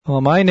Well,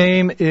 my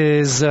name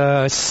is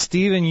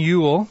Stephen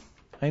Ewell.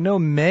 I know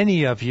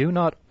many of you,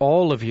 not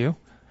all of you.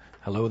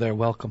 Hello there,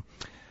 welcome.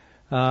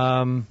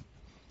 I'm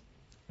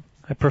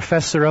a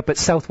professor up at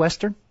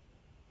Southwestern.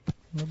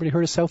 Everybody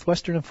heard of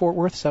Southwestern in Fort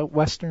Worth?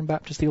 Southwestern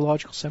Baptist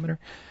Theological Seminary.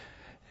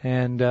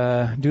 And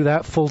do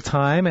that full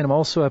time. And I'm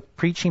also a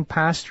preaching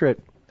pastor at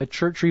a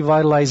church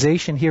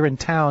revitalization here in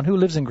town. Who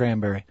lives in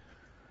Granbury?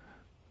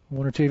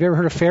 One or two. Have you ever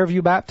heard of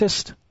Fairview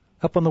Baptist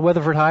up on the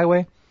Weatherford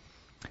Highway?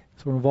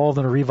 So we're involved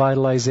in a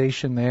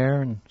revitalization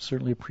there, and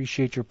certainly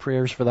appreciate your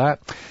prayers for that.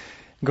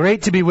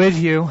 Great to be with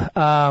you.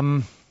 I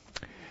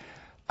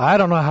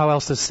don't know how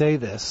else to say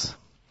this.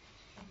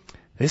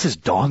 This is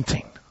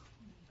daunting.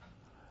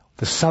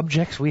 The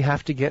subjects we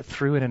have to get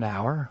through in an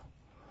hour.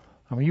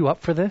 Are you up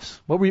for this?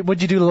 What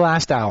did you do the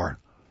last hour?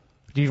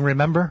 Do you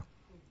remember?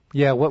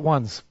 Yeah, what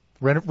ones?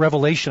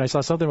 Revelation. I saw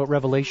something about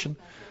Revelation.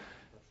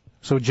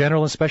 So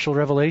general and special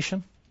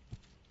revelation.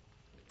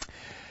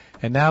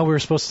 And now we're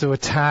supposed to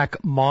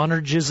attack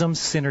monergism,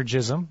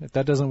 synergism. If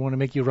that doesn't want to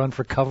make you run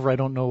for cover, I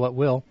don't know what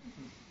will.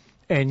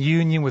 And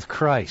union with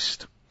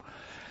Christ.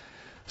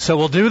 So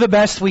we'll do the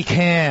best we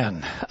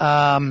can.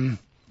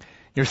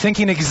 You're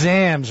thinking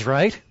exams,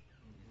 right?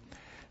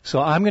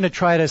 So I'm going to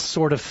try to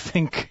sort of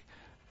think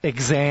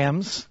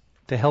exams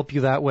to help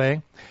you that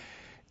way.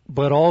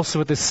 But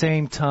also at the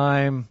same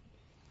time,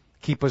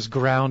 keep us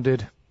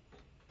grounded.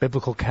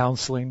 Biblical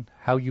counseling,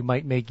 how you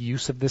might make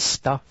use of this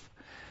stuff.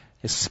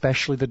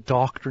 Especially the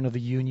doctrine of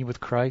the union with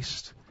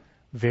Christ.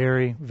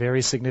 Very,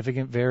 very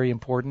significant, very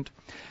important.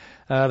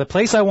 The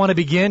place I want to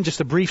begin,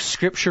 just a brief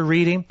scripture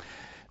reading.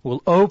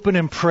 We'll open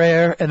in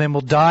prayer and then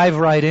we'll dive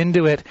right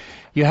into it.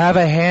 You have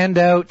a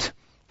handout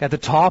at the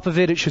top of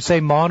it. It should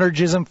say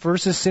monergism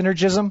versus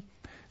synergism.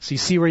 So you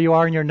see where you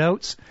are in your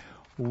notes?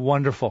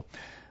 Wonderful.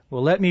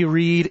 Well, let me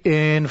read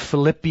in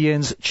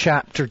Philippians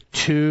chapter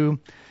 2,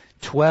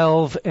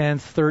 12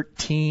 and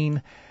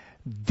 13.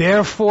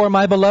 Therefore,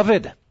 my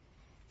beloved,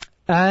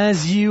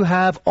 as you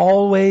have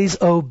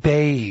always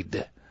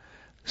obeyed,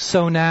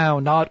 so now,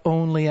 not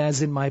only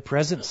as in my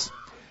presence,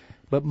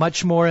 but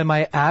much more in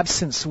my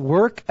absence,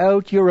 work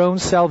out your own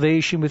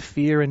salvation with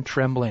fear and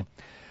trembling.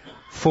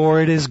 For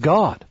it is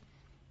God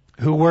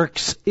who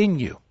works in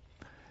you,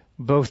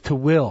 both to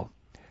will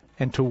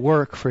and to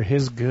work for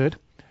His good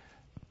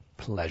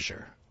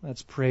pleasure.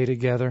 Let's pray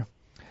together.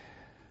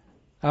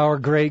 Our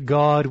great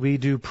God, we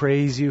do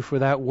praise you for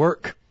that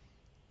work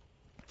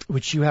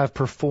which you have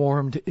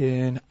performed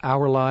in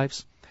our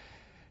lives.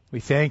 We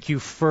thank you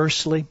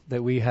firstly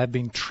that we have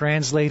been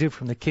translated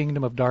from the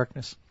kingdom of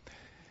darkness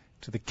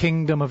to the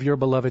kingdom of your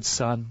beloved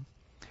Son.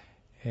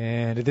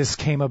 And this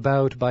came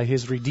about by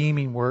His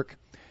redeeming work,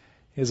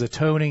 His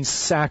atoning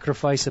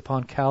sacrifice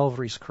upon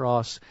Calvary's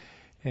cross.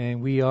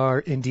 And we are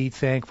indeed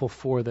thankful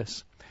for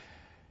this.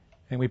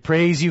 And we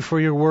praise you for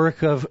your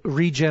work of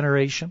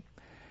regeneration,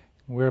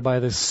 whereby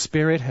the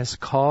Spirit has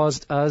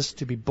caused us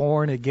to be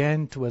born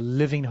again to a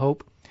living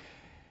hope.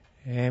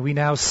 And we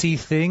now see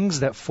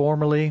things that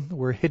formerly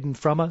were hidden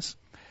from us.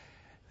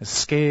 The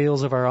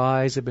scales of our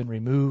eyes have been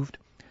removed.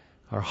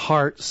 Our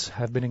hearts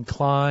have been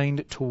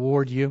inclined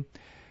toward you.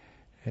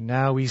 And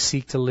now we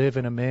seek to live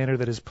in a manner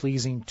that is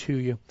pleasing to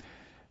you.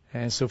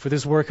 And so for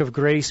this work of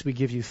grace, we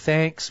give you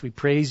thanks. We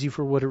praise you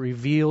for what it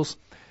reveals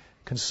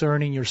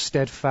concerning your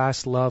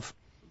steadfast love,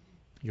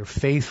 your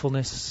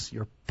faithfulness,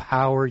 your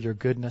power, your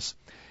goodness.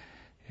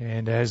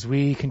 And as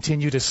we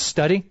continue to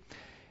study,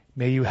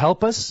 may you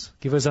help us,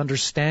 give us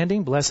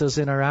understanding, bless us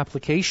in our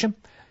application,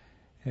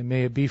 and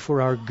may it be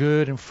for our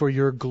good and for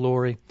your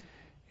glory.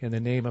 In the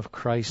name of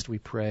Christ we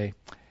pray.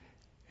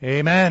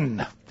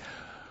 Amen.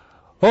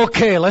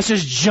 Okay, let's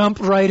just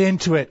jump right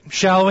into it,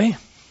 shall we?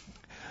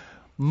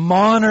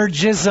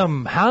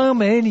 Monergism. How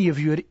many of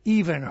you had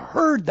even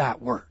heard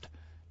that word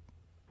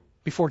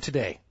before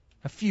today?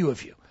 A few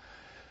of you.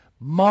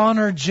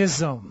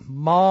 Monergism.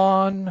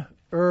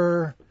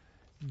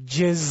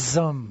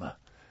 Monergism.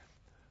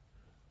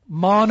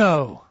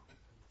 Mono,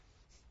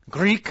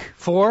 Greek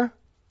for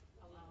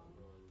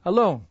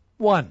alone.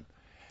 One.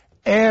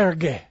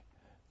 Erge,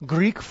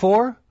 Greek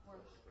for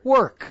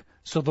work.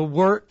 So the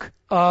work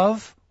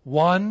of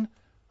one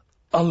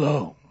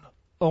alone.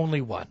 Only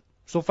one.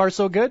 So far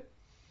so good?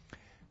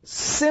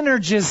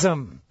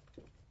 Synergism.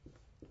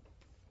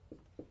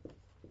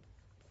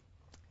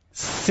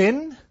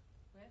 Sin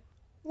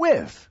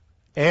with.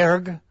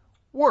 Erg,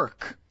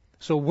 work.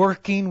 So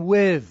working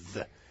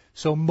with.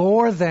 So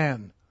more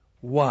than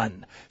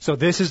one. So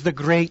this is the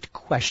great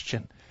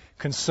question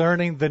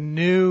concerning the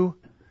new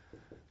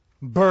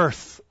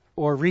birth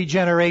or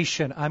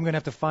regeneration. I'm going to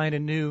have to find a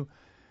new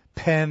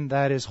pen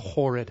that is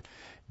horrid.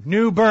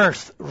 New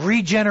birth,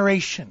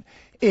 regeneration.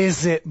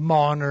 Is it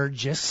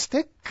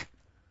monergistic?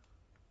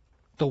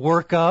 The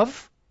work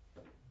of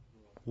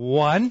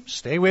one.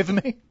 Stay with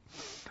me.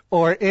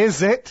 Or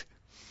is it,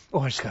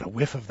 I just got a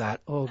whiff of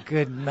that. Oh,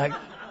 good night.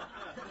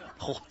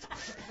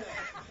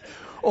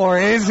 Or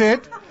is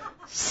it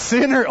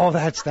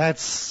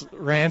that's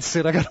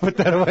rancid. I got to put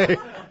that away.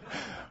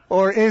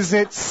 Or is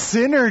it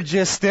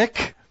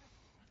synergistic?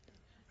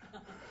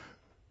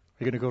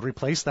 You're going to go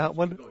replace that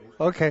one?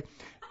 Okay.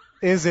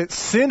 Is it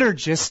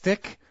synergistic,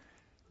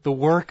 the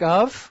work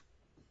of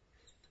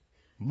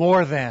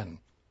more than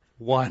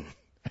one?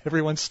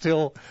 Everyone's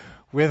still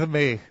with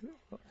me.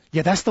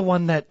 Yeah, that's the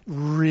one that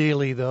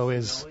really, though,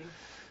 is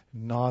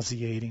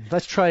nauseating.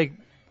 Let's try.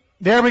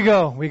 There we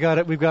go. We got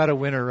it. We've got a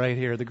winner right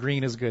here. The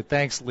green is good.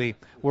 Thanks, Lee.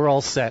 We're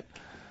all set.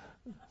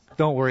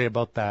 Don't worry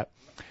about that.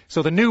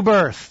 So the new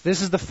birth.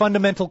 This is the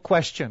fundamental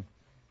question.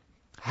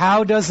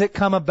 How does it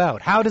come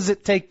about? How does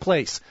it take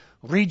place?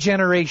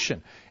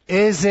 Regeneration.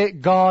 Is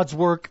it God's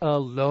work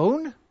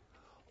alone?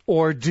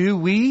 Or do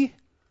we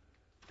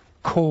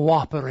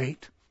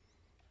cooperate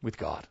with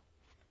God?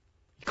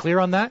 Clear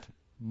on that?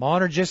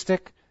 Monergistic,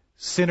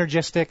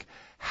 synergistic.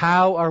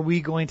 How are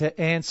we going to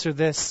answer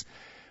this?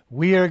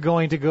 We are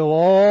going to go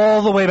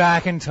all the way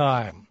back in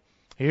time.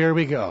 Here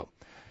we go.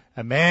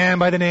 A man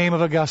by the name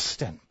of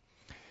Augustine.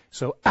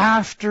 So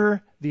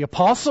after the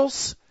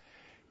apostles,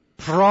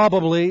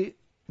 definitely,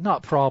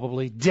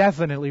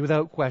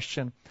 without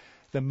question,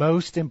 the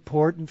most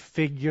important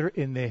figure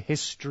in the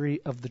history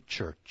of the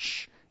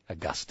church,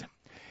 Augustine.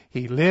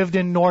 He lived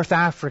in North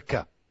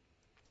Africa,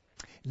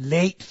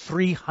 late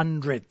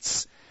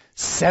 300s,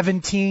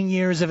 17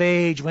 years of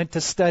age, went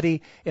to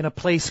study in a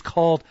place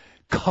called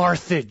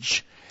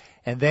Carthage.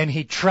 And then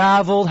he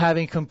traveled,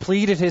 having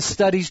completed his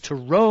studies, to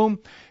Rome,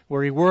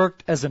 where he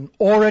worked as an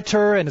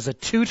orator and as a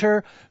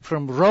tutor,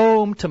 from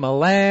Rome to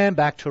Milan,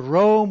 back to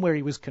Rome, where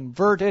he was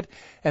converted,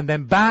 and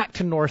then back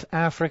to North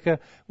Africa,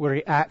 where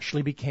he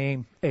actually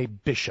became a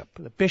bishop.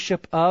 The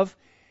Bishop of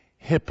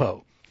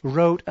Hippo.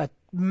 Wrote a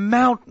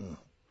mountain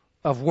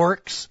of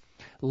works,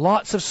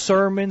 lots of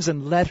sermons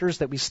and letters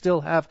that we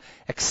still have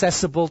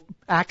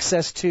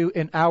access to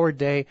in our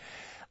day.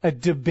 A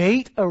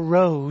debate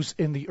arose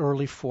in the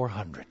early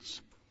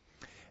 400s.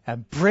 A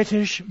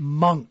British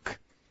monk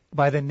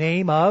by the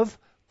name of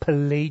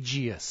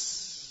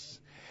Pelagius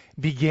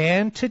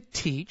began to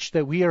teach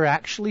that we are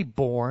actually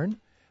born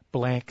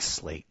blank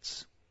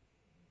slates.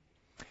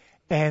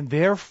 And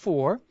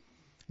therefore,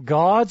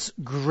 God's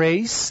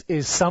grace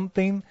is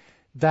something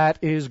that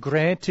is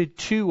granted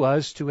to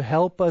us to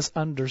help us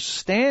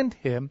understand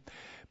Him.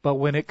 But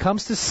when it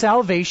comes to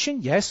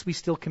salvation, yes, we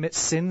still commit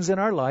sins in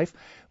our life.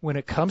 When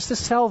it comes to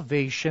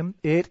salvation,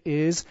 it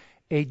is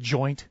a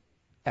joint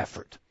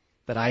effort.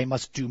 That I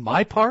must do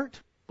my part,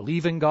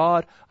 believe in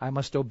God, I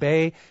must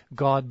obey.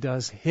 God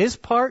does His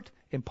part,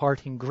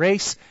 imparting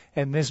grace,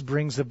 and this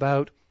brings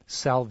about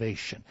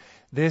salvation.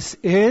 This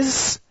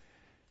is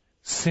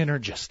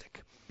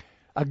synergistic.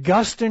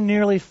 Augustine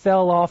nearly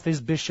fell off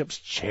his bishop's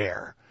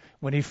chair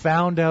when he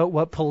found out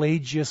what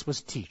Pelagius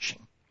was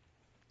teaching.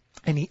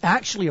 And he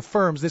actually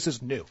affirms this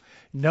is new.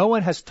 No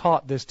one has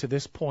taught this to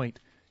this point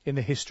in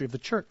the history of the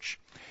church.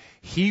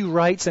 He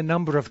writes a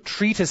number of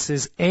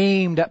treatises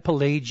aimed at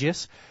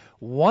Pelagius.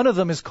 One of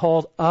them is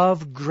called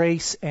Of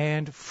Grace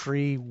and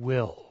Free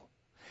Will.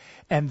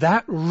 And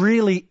that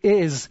really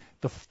is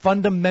the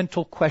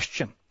fundamental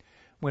question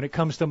when it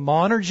comes to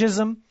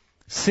monergism,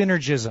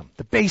 synergism.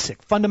 The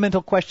basic,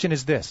 fundamental question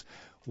is this.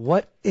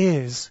 What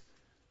is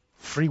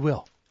free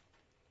will?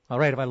 All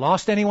right, have I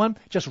lost anyone?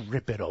 Just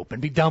rip it open.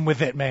 Be done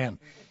with it, man.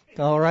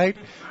 All right?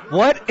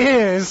 What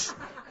is,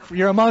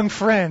 you're among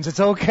friends,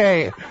 it's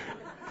okay.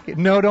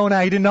 No, don't,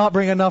 I did not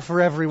bring enough for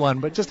everyone,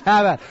 but just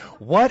have it.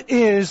 What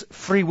is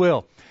free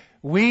will?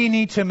 We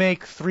need to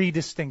make three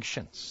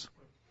distinctions.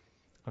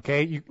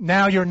 Okay,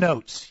 now your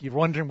notes. You're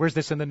wondering, where's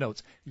this in the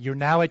notes? You're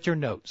now at your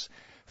notes.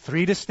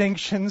 Three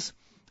distinctions,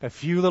 a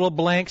few little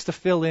blanks to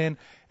fill in,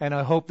 and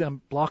I hope that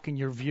I'm blocking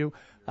your view.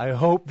 I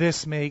hope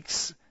this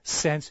makes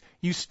sense.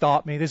 You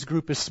stop me. This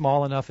group is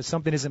small enough. If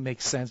something doesn't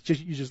make sense,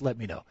 you just let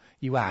me know.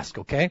 You ask,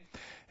 okay?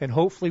 And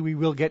hopefully we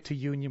will get to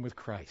union with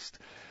Christ.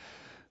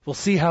 We'll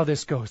see how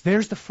this goes.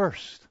 There's the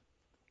first.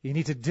 You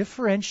need to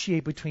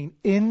differentiate between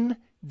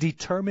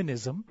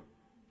indeterminism.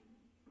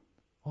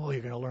 Oh,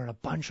 you're going to learn a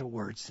bunch of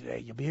words today.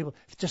 You'll be able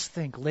to just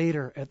think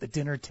later at the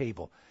dinner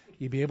table.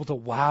 You'll be able to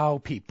wow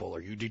people.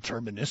 Are you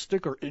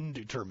deterministic or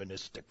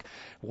indeterministic?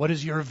 What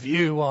is your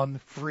view on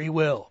free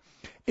will?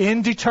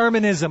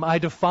 Indeterminism, I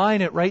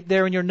define it right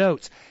there in your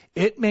notes.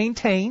 It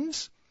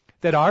maintains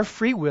that our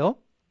free will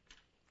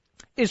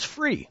is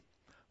free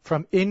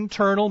from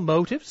internal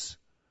motives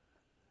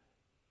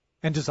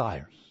and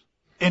desires.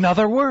 In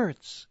other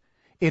words,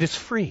 it is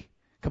free,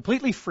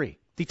 completely free,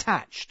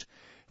 detached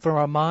from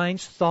our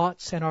minds,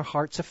 thoughts, and our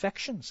heart's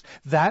affections.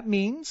 That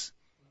means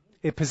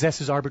it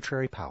possesses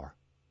arbitrary power.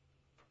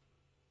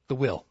 The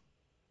will.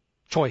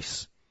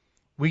 Choice.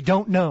 We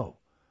don't know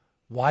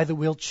why the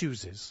will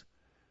chooses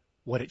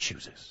what it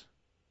chooses.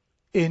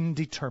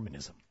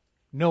 Indeterminism.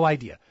 No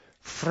idea.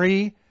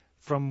 Free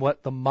from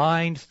what the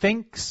mind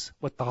thinks,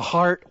 what the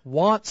heart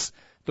wants.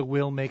 The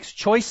will makes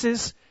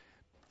choices,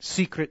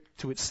 secret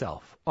to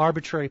itself.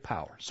 Arbitrary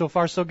power. So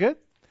far, so good?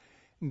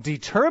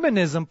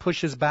 Determinism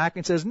pushes back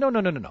and says, no.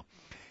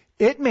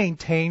 It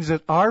maintains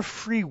that our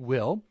free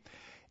will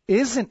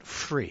isn't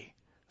free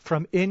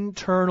from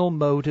internal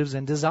motives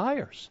and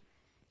desires.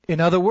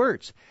 In other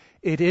words,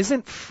 it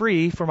isn't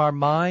free from our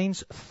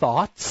mind's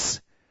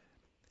thoughts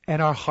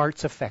and our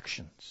heart's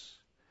affections.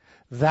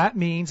 That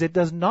means it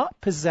does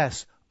not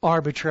possess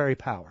arbitrary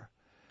power.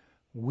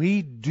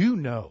 We do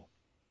know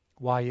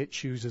why it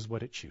chooses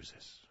what it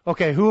chooses.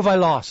 Okay, who have I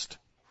lost?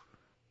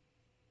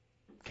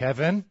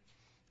 Kevin.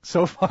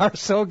 So far,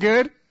 so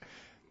good.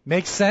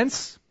 Makes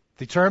sense?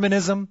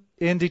 Determinism,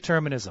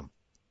 indeterminism.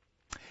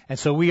 And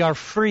so we are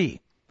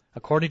free,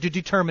 according to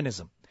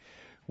determinism.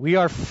 We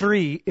are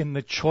free in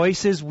the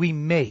choices we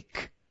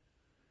make.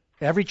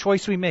 Every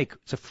choice we make,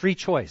 it's a free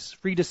choice,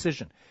 free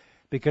decision,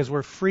 because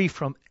we're free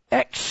from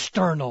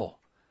external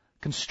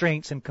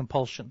constraints and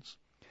compulsions.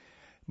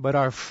 But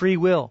our free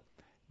will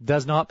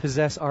does not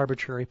possess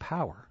arbitrary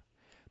power,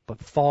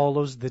 but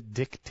follows the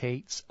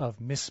dictates of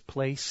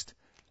misplaced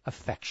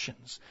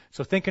affections.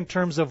 So think in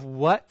terms of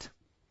what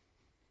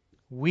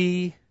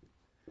we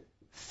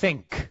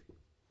think.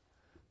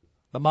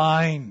 The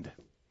mind.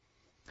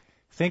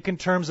 Think in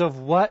terms of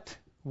what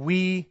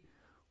we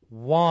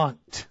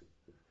want.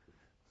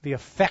 The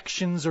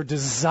affections or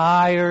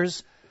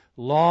desires,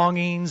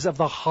 longings of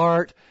the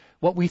heart,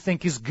 what we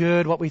think is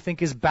good, what we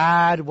think is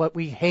bad, what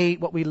we hate,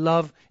 what we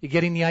love. You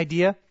getting the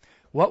idea?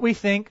 What we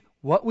think,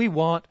 what we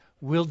want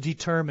will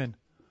determine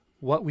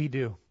what we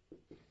do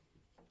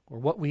or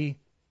what we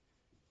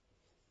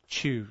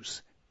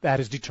choose. That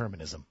is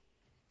determinism.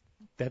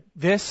 That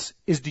this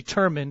is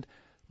determined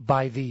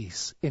by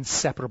these,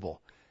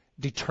 inseparable.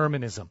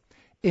 Determinism.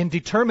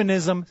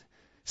 Indeterminism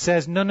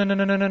says,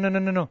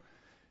 no.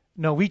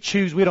 No, we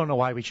choose. We don't know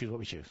why we choose what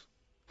we choose.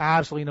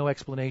 Absolutely no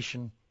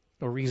explanation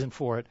or reason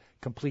for it.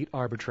 Complete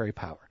arbitrary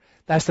power.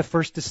 That's the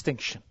first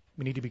distinction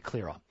we need to be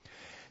clear on.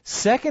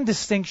 Second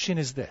distinction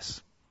is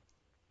this.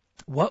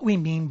 What we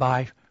mean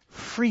by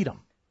freedom.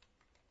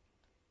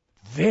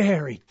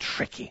 Very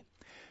tricky.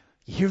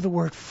 You hear the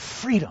word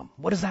freedom.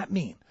 What does that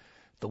mean?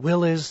 The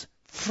will is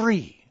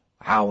free.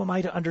 How am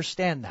I to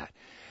understand that?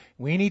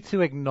 We need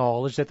to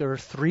acknowledge that there are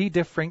three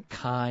different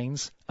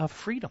kinds of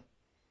freedom.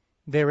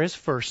 There is,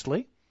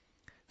 firstly,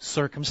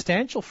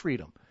 circumstantial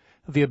freedom,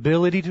 the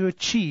ability to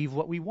achieve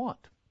what we want.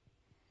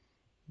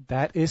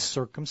 That is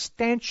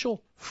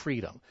circumstantial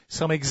freedom.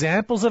 Some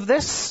examples of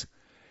this.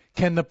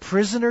 Can the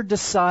prisoner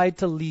decide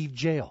to leave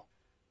jail?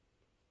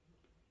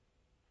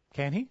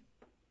 Can he?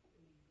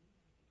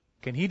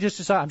 Can he just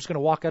decide, I'm just going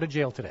to walk out of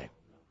jail today?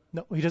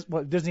 No, he does.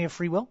 What, doesn't he have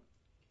free will?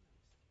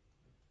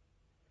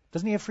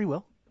 Doesn't he have free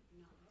will?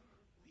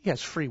 He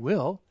has free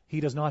will. He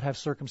does not have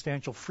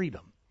circumstantial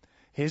freedom.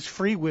 His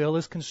free will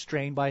is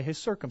constrained by his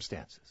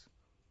circumstances.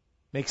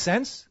 Make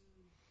sense?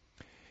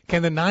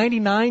 Can the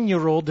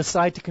 99-year-old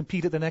decide to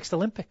compete at the next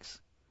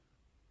Olympics?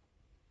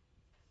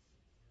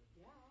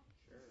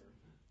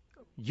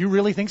 You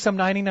really think some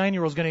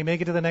 99-year-old is going to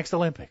make it to the next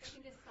Olympics?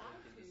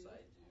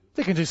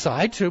 They can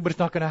decide to, but it's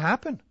not going to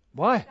happen.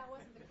 Why? That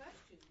wasn't the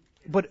question.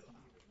 But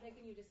Can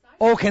you decide?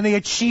 oh, can they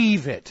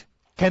achieve it?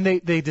 Can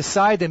they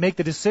decide, they make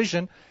the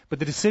decision, but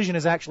the decision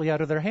is actually out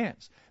of their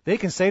hands. They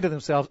can say to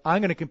themselves,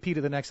 I'm going to compete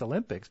at the next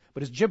Olympics,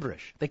 but it's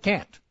gibberish. They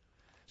can't.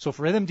 So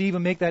for them to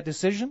even make that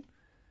decision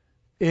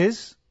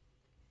is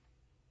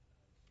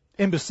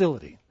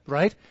imbecility,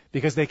 right?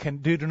 Because they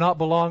do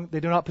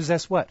not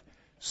possess what?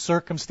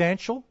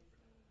 Circumstantial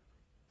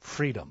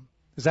freedom.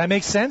 Does that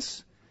make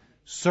sense?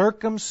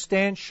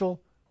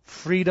 Circumstantial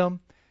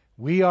freedom.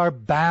 We are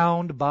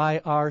bound by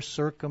our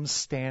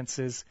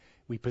circumstances.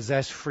 We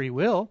possess free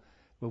will,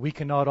 but we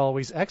cannot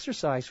always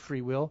exercise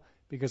free will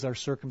because our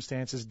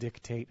circumstances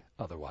dictate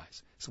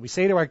otherwise. So we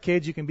say to our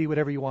kids, you can be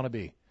whatever you want to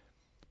be.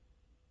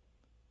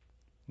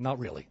 Not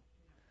really.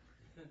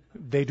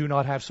 They do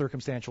not have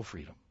circumstantial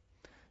freedom.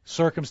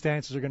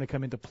 Circumstances are going to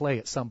come into play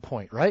at some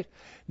point, right?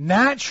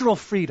 Natural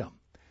freedom,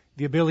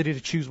 the ability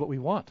to choose what we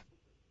want.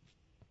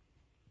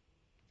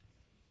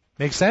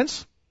 Make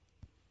sense?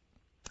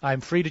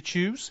 I'm free to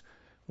choose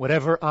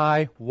whatever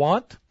I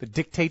want, the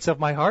dictates of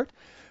my heart.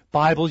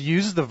 Bible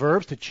uses the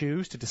verbs to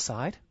choose, to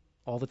decide,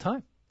 all the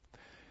time.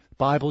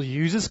 Bible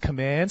uses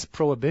commands,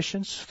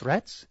 prohibitions,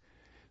 threats.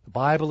 The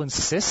Bible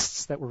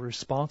insists that we're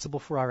responsible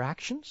for our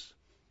actions.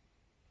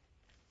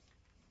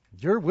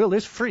 Your will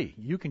is free.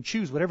 You can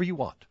choose whatever you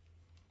want.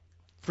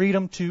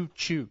 Freedom to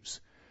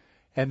choose.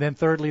 And then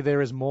thirdly,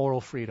 there is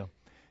moral freedom,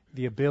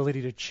 the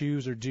ability to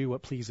choose or do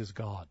what pleases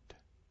God.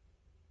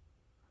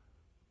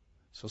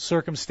 So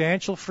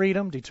circumstantial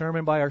freedom,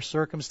 determined by our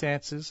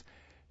circumstances.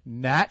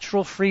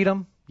 Natural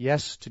freedom,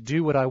 yes, to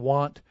do what I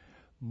want.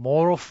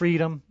 Moral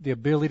freedom, the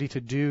ability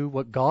to do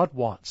what God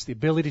wants, the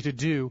ability to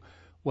do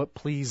what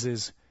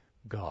pleases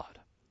God.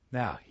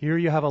 Now, here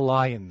you have a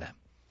lion then.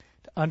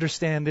 To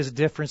understand this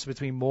difference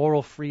between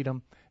moral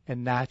freedom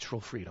and natural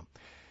freedom.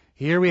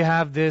 Here we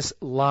have this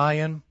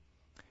lion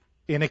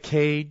in a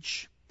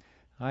cage.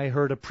 I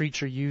heard a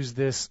preacher use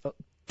this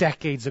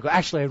decades ago.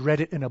 Actually, I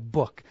read it in a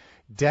book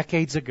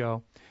decades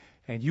ago.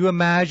 And you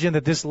imagine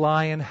that this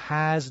lion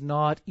has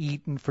not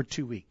eaten for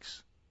 2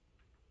 weeks.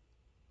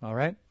 All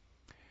right?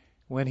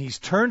 When he's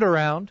turned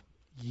around,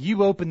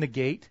 you open the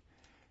gate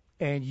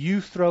and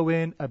you throw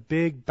in a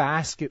big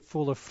basket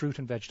full of fruit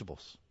and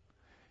vegetables.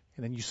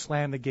 And then you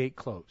slam the gate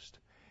closed.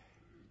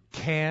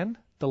 Can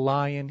the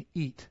lion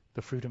eat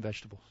the fruit and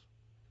vegetables?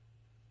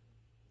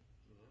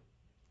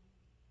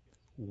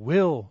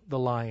 Will the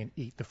lion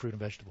eat the fruit and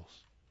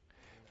vegetables?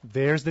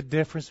 There's the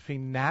difference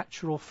between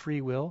natural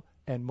free will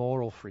and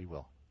moral free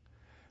will.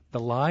 The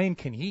lion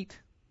can eat.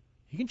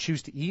 He can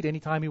choose to eat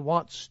anytime he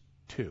wants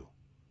to.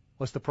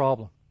 What's the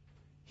problem?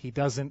 He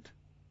doesn't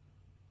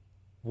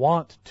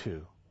want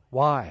to.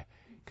 Why?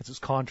 Because it's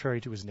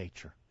contrary to his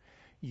nature.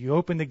 You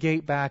open the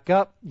gate back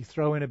up, you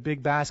throw in a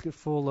big basket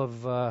full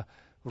of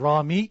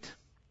raw meat,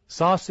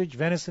 sausage,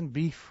 venison,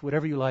 beef,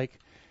 whatever you like.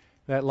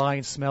 That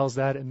lion smells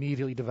that,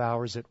 immediately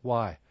devours it.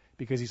 Why?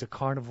 Because he's a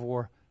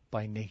carnivore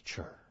by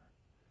nature.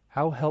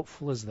 How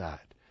helpful is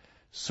that?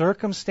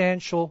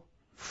 Circumstantial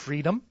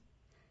freedom.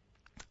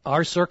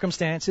 Our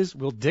circumstances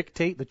will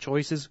dictate the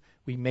choices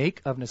we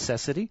make of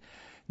necessity.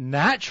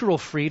 Natural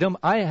freedom,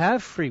 I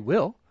have free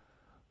will.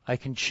 I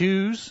can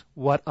choose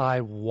what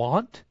I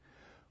want.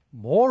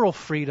 Moral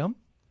freedom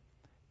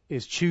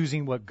is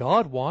choosing what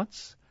God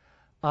wants.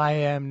 I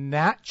am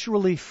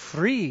naturally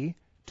free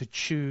to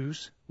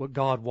choose what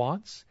God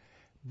wants,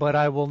 but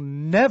I will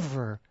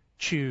never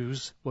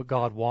choose what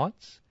God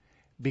wants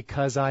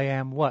because I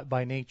am what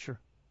by nature?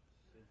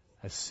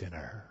 A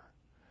sinner.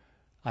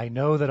 I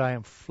know that I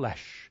am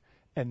flesh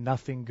and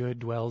nothing good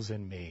dwells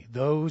in me.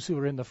 Those who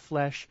are in the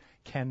flesh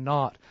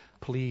cannot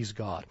please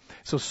God.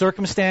 So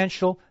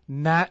circumstantial,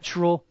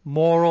 natural,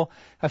 moral,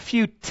 a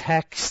few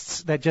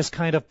texts that just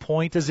kind of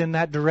point us in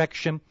that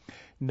direction.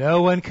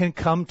 No one can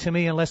come to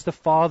me unless the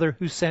Father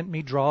who sent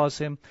me draws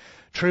him.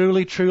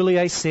 Truly, truly,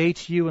 I say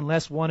to you,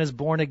 unless one is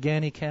born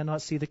again, he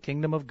cannot see the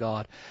kingdom of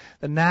God.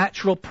 The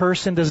natural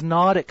person does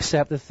not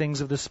accept the things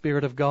of the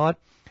Spirit of God,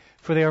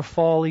 for they are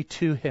folly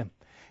to him,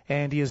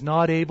 and he is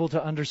not able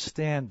to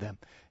understand them,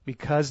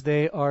 because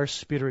they are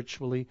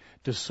spiritually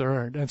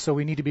discerned. And so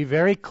we need to be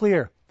very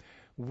clear.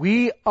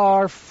 We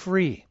are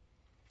free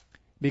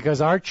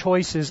because our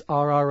choices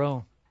are our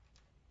own.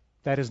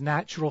 That is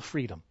natural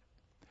freedom.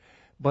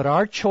 But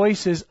our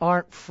choices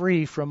aren't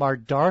free from our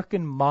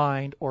darkened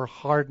mind or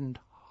hardened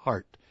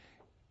heart.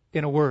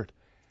 In a word,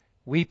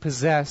 we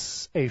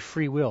possess a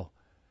free will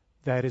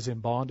that is in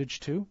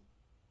bondage to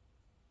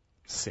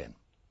sin.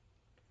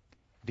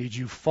 Did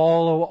you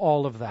follow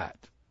all of that?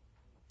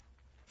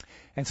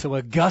 And so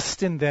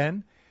Augustine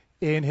then,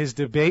 in his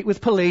debate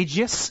with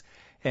Pelagius,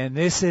 and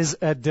this is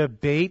a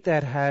debate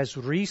that has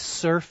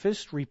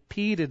resurfaced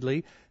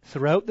repeatedly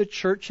throughout the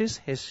church's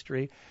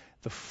history,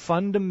 the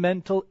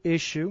fundamental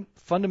issue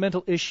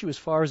as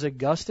far as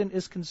Augustine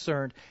is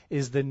concerned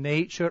is the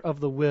nature of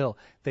the will.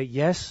 That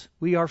yes,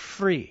 we are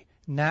free,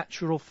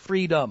 natural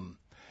freedom,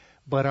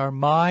 but our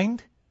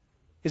mind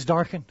is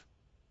darkened.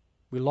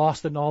 We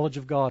lost the knowledge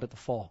of God at the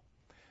fall.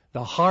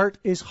 The heart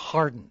is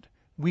hardened.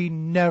 We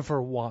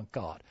never want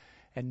God.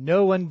 And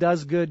no one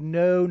does good,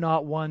 no,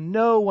 not one.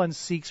 No one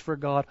seeks for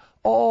God.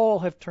 All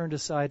have turned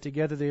aside.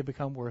 Together they have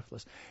become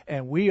worthless.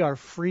 And we are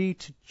free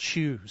to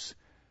choose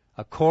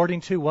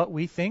according to what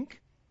we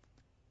think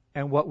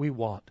and what we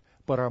want.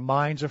 But our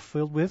minds are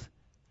filled with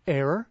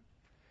error.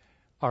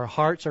 Our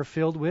hearts are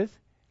filled with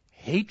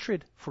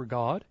hatred for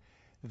God.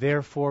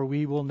 Therefore,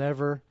 we will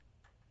never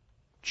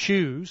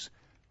choose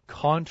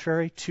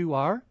contrary to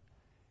our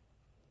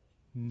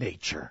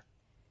nature,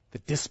 the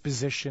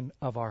disposition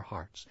of our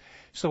hearts.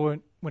 So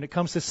when it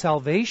comes to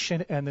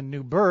salvation and the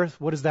new birth,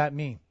 what does that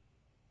mean?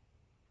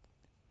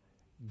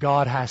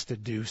 God has to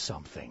do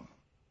something.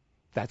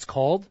 That's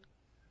called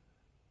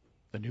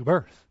the new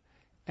birth.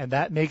 And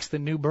that makes the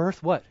new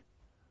birth what?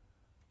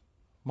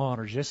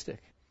 Monergistic.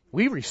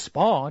 We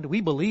respond,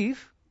 we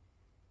believe,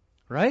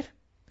 right?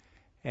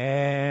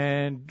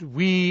 And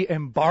we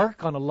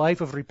embark on a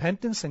life of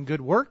repentance and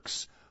good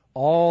works.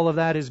 All of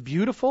that is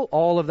beautiful.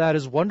 All of that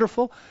is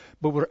wonderful.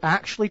 But we're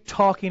actually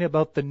talking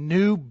about the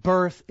new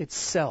birth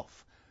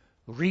itself.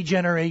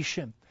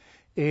 Regeneration.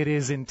 It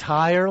is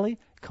entirely,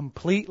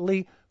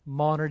 completely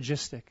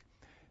monergistic.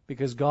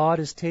 Because God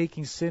is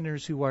taking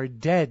sinners who are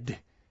dead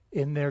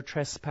in their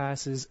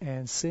trespasses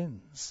and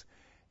sins.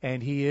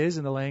 And He is,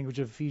 in the language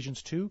of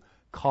Ephesians 2,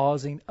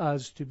 causing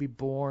us to be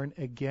born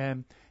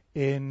again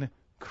in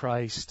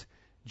Christ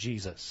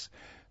Jesus.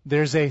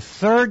 There's a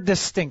third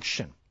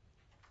distinction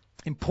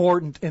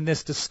important in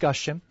this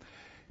discussion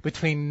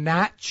between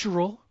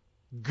natural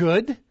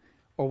good,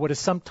 or what is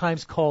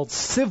sometimes called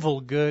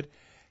civil good,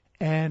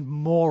 and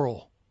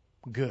moral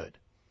good.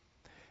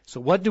 So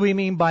what do we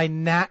mean by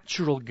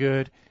natural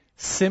good?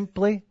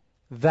 Simply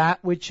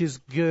that which is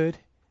good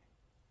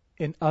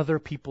in other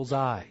people's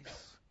eyes,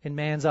 in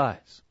man's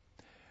eyes.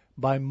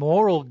 By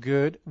moral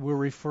good, we're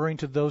referring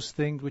to those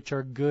things which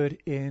are good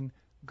in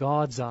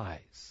God's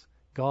eyes,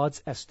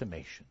 God's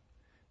estimation.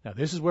 Now,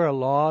 this is where a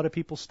lot of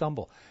people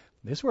stumble.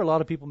 This is where a lot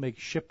of people make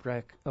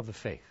shipwreck of the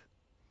faith.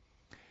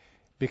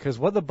 Because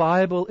what the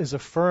Bible is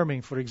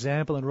affirming, for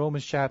example, in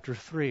Romans chapter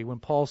 3, when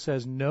Paul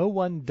says, no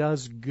one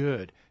does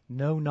good,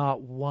 no,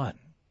 not one.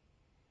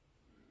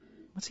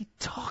 What's he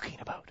talking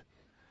about?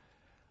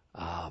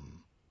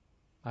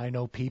 I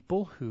know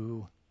people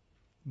who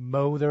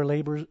mow their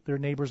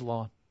neighbor's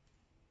lawn,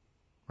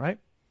 right?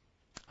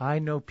 I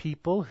know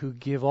people who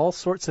give all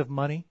sorts of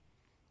money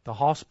the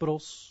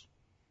hospitals,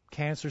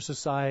 Cancer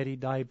Society,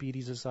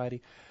 Diabetes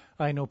Society.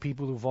 I know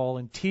people who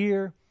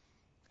volunteer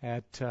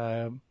at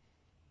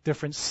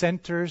different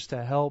centers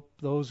to help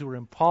those who are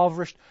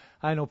impoverished.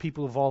 I know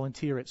people who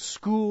volunteer at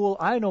school.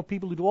 I know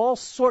people who do all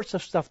sorts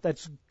of stuff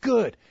that's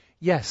good.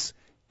 Yes,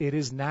 it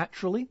is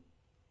naturally,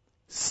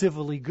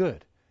 civilly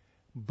good,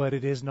 but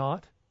it is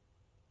not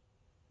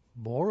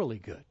morally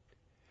good.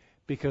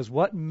 Because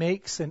what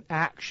makes an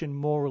action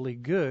morally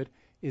good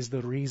is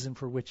the reason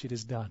for which it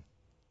is done.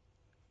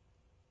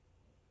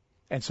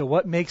 And so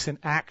what makes an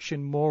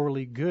action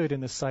morally good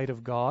in the sight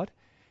of God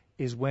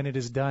is when it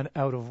is done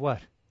out of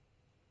what?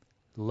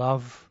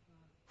 Love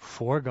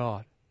for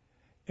God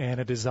and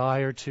a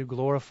desire to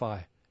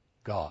glorify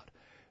God.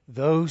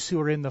 Those who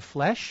are in the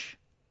flesh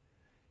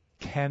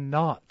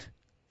cannot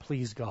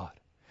please God.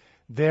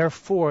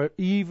 Therefore,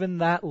 even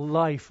that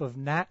life of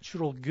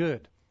natural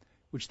good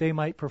which they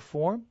might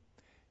perform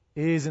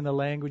is, in the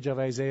language of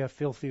Isaiah,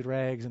 filthy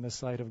rags in the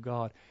sight of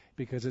God,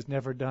 because it's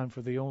never done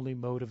for the only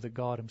motive that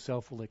God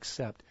himself will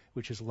accept,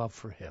 which is love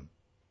for him.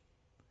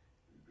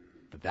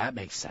 But that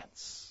makes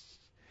sense.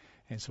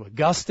 And so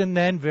Augustine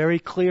then, very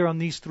clear on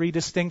these three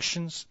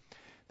distinctions.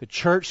 The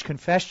church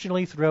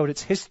confessionally throughout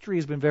its history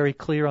has been very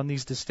clear on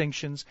these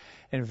distinctions,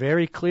 and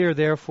very clear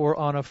therefore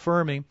on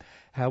affirming,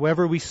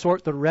 however we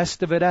sort the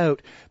rest of it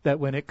out, that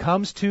when it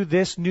comes to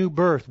this new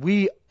birth,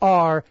 we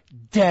are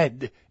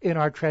dead in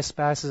our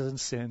trespasses and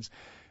sins.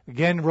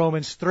 Again,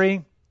 Romans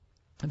 3,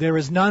 there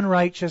is none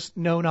righteous,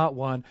 no, not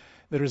one.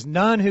 There is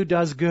none who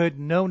does good,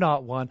 no,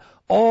 not one.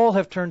 All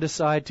have turned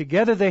aside.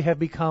 Together they have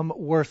become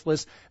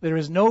worthless. There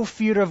is no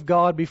fear of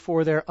God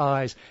before their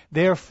eyes.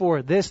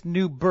 Therefore, this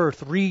new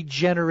birth,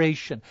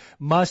 regeneration,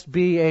 must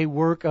be a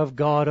work of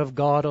God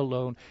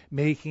alone,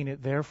 making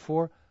it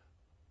therefore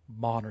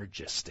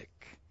monergistic,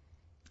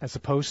 as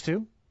opposed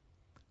to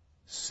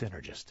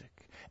synergistic.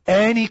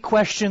 Any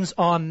questions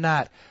on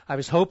that? I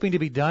was hoping to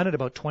be done at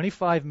about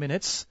 25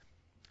 minutes.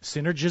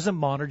 Synergism,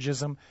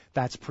 monergism,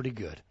 that's pretty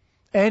good.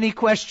 Any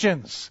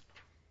questions?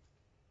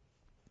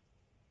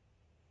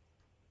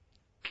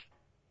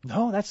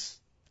 No,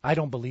 I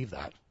don't believe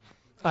that.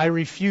 I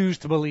refuse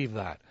to believe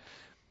that.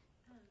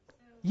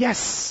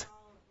 Yes.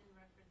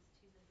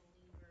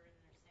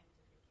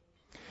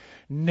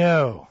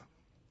 No.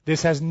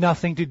 This has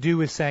nothing to do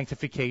with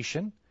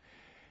sanctification.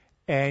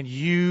 And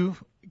you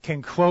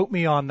can quote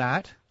me on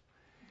that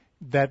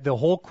the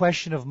whole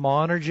question of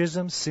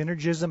monergism,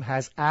 synergism,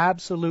 has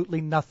absolutely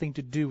nothing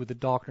to do with the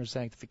doctrine of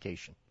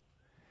sanctification.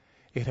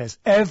 It has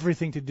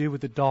everything to do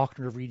with the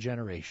doctrine of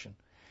regeneration.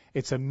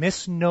 It's a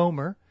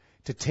misnomer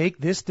to take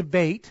this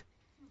debate,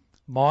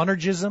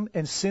 monergism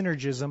and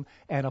synergism,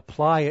 and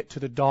apply it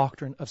to the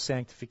doctrine of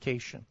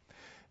sanctification.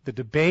 The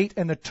debate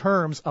and the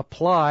terms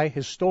apply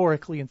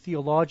historically and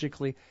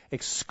theologically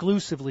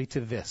exclusively to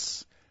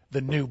this,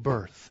 the new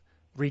birth,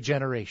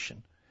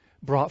 regeneration,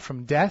 brought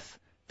from death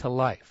to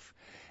life.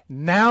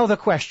 Now the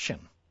question,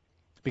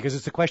 because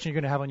it's the question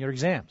you're going to have on your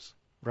exams,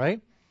 right?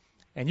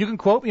 And you can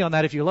quote me on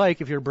that if you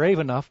like, if you're brave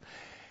enough,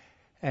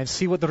 and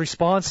see what the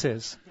response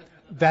is.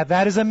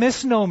 That is a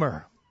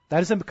misnomer.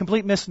 That is a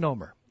complete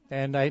misnomer.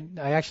 And I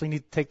actually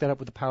need to take that up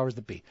with the powers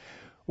that be.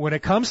 When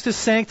it comes to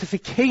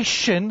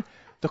sanctification,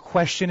 the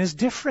question is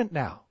different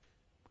now.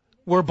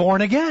 We're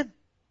born again.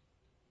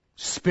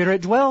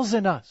 Spirit dwells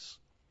in us.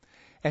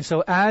 And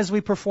so as we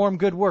perform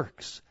good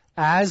works,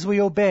 as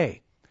we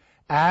obey,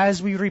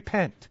 as we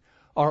repent,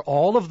 are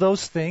all of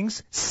those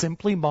things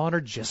simply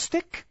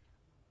monergistic?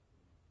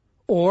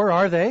 Or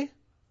are they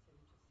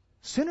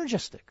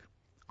synergistic,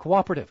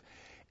 cooperative?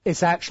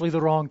 It's actually the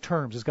wrong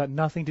terms. It's got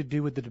nothing to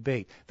do with the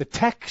debate. The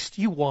text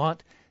you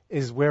want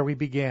is where we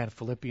began,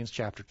 Philippians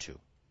chapter 2.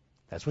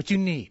 That's what you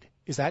need,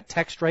 is that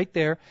text right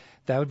there.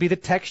 That would be the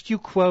text you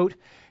quote.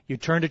 You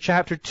turn to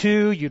chapter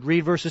 2, you'd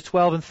read verses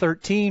 12 and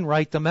 13,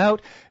 write them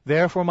out.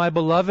 Therefore, my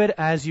beloved,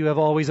 as you have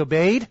always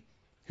obeyed.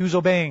 Who's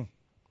obeying?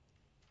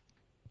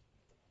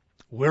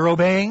 We're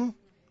obeying.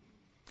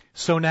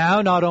 So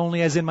now, not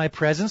only as in my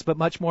presence, but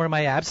much more in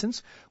my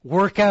absence,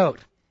 work out.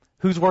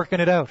 Who's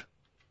working it out?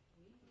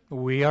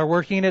 We are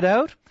working it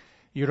out.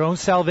 Your own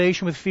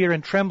salvation with fear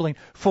and trembling.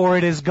 For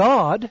it is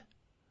God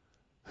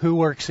who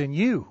works in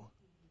you,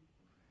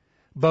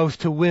 both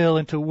to will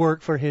and to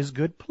work for his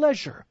good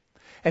pleasure.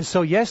 And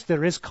so, yes,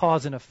 there is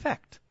cause and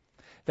effect.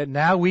 That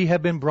now we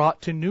have been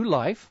brought to new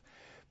life.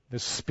 The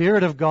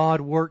Spirit of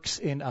God works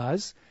in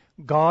us.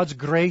 God's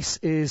grace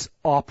is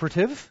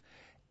operative.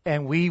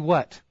 And we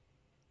what?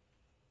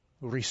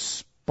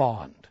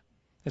 Respond.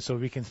 And so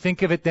we can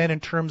think of it then in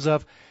terms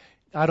of,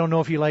 I don't know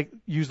if you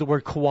use the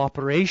word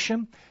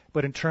cooperation,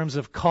 but in terms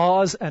of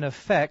cause and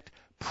effect,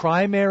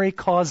 primary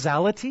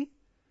causality,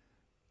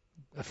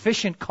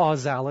 efficient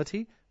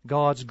causality,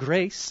 God's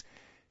grace,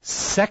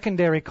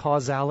 secondary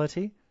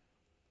causality,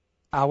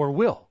 our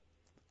will.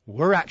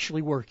 We're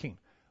actually working.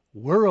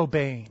 We're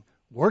obeying.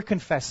 We're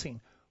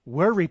confessing.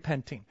 We're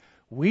repenting.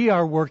 We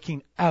are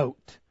working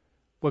out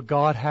what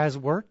God has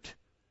worked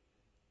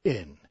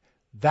in.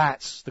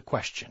 That's the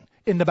question.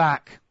 In the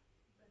back.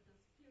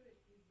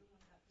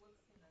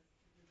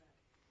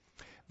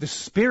 The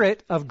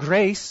Spirit of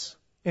grace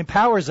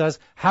empowers us.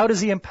 How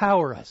does He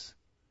empower us?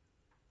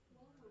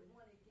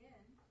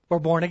 We're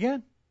born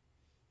again.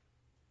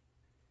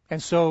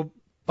 And so,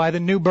 by the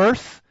new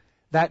birth,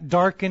 that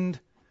darkened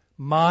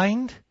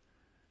mind,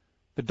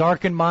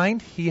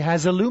 He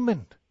has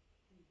illumined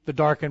the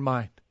darkened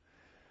mind.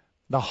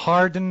 The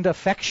hardened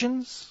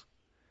affections,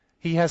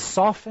 He has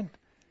softened.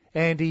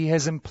 And He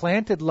has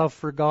implanted love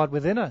for God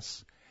within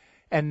us.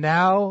 And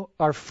now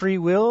our free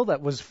will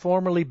that was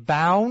formerly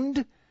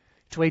bound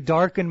to a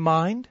darkened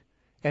mind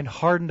and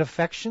hardened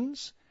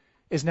affections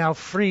is now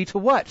free to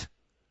what?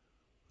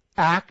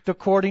 Act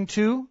according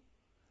to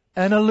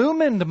an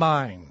illumined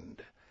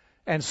mind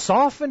and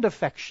softened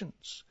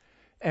affections.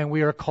 And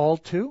we are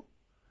called to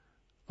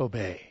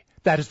obey.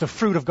 That is the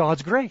fruit of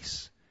God's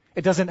grace.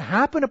 It doesn't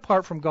happen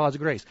apart from God's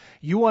grace.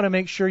 You want to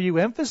make sure you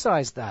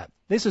emphasize that.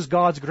 This is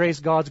God's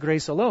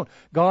grace alone.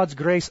 God's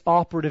grace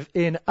operative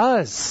in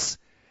us.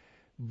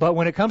 But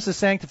when it comes to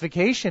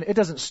sanctification, it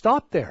doesn't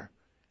stop there.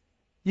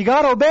 You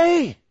got to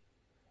obey.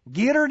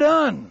 Get her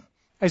done,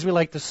 as we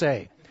like to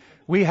say.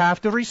 We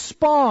have to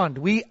respond.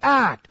 We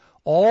act.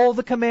 All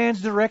the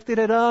commands directed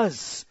at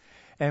us.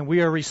 And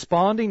we are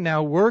responding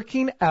now,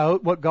 working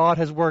out what God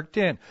has worked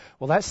in.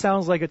 Well, that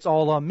sounds like it's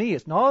all on me.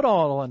 It's not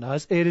all on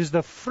us. It is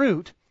the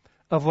fruit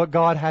of what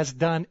God has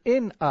done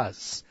in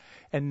us.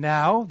 And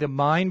now, the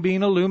mind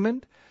being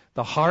illumined,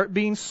 the heart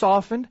being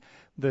softened,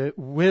 the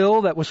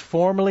will that was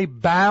formerly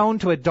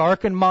bound to a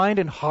darkened mind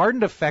and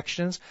hardened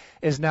affections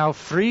is now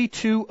free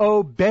to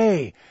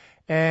obey.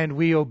 And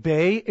we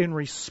obey in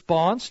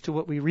response to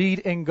what we read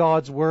in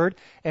God's Word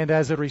and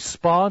as a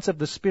response of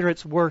the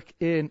Spirit's work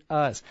in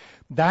us.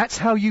 That's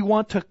how you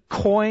want to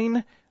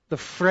coin the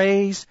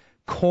phrase,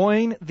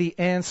 coin the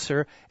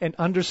answer, and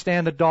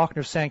understand the doctrine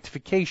of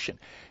sanctification.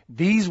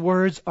 These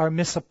words are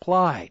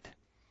misapplied.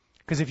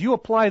 Because if you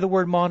apply the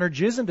word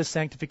monergism to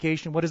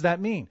sanctification, what does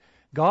that mean?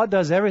 God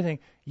does everything.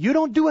 You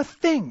don't do a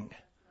thing.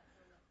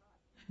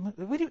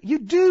 You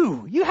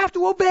do. You have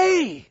to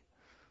obey.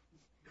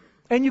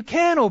 And you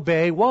can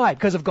obey. Why?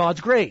 Because of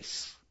God's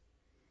grace.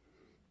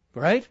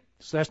 Right?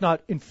 So that's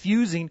not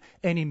infusing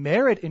any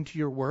merit into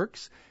your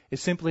works. It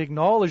simply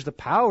acknowledges the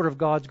power of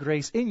God's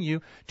grace in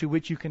you to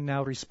which you can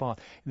now respond.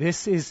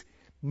 This is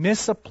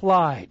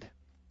misapplied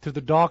to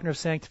the doctrine of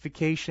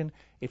sanctification.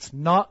 It's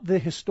not the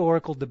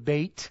historical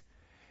debate.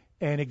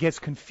 And it gets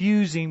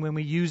confusing when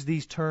we use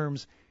these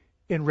terms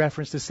in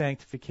reference to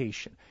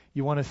sanctification.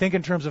 You want to think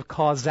in terms of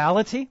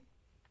causality.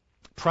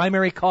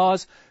 Primary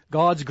cause,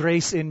 God's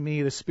grace in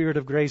me, the Spirit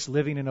of grace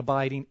living and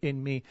abiding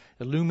in me,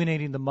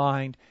 illuminating the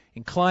mind,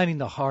 inclining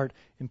the heart,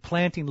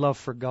 implanting love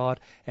for God.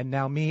 And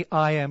now me,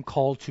 I am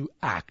called to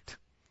act.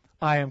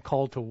 I am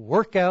called to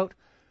work out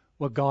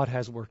what God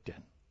has worked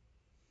in.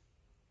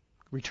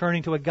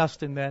 Returning to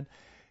Augustine then,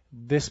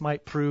 this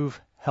might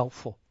prove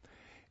helpful.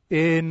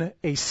 In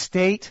a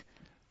state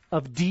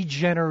of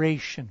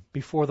degeneration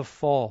before the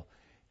fall,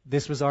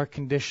 this was our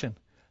condition.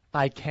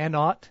 I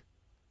cannot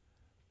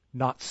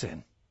not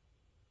sin.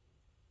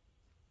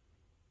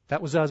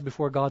 That was us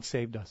before God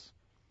saved us.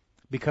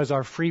 Because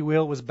our free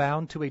will was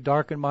bound to a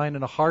darkened mind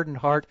and a hardened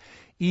heart,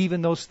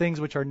 even those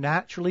things which are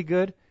naturally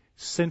good,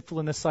 sinful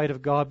in the sight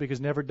of God, because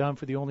never done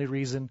for the only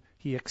reason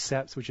He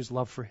accepts, which is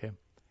love for Him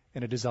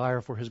and a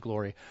desire for His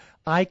glory.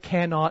 I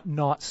cannot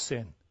not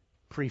sin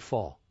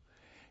pre-fall.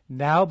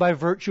 Now, by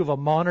virtue of a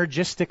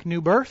monergistic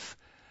new birth,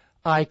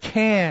 I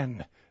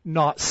can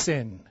not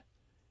sin.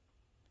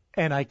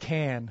 And I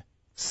can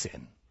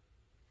sin.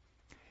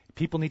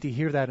 People need to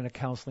hear that in a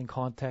counseling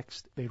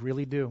context. They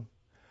really do.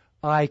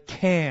 I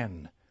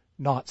can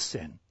not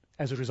sin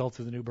as a result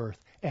of the new birth.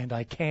 And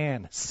I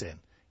can sin.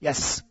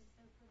 Yes? And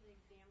for the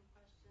exam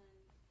question,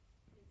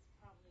 it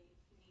probably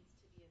needs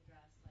to be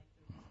addressed like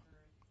the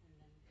rebirth and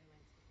then go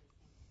into the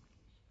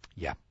sanctification.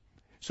 Yeah.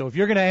 So if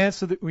you're going to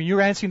answer, when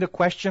you're answering the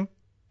question,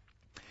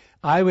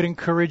 I would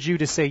encourage you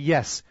to say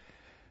yes.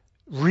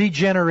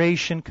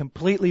 Regeneration,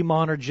 completely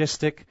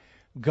monergistic,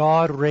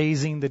 God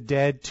raising the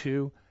dead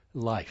to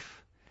life.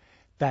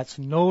 That's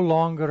no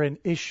longer an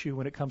issue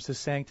when it comes to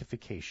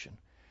sanctification.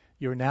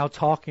 You're now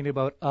talking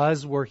about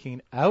us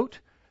working out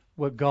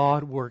what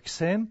God works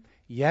in.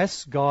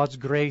 Yes, God's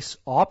grace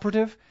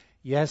operative.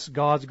 Yes,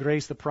 God's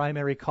grace the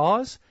primary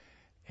cause.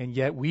 And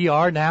yet we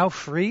are now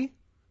free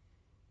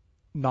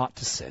not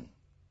to sin.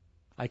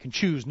 I can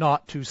choose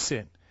not to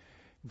sin.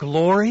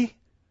 Glory,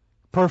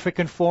 perfect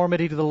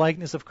conformity to the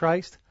likeness of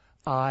Christ,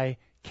 I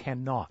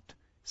cannot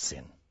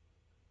sin.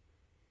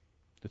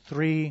 The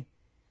three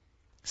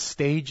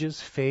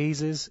stages,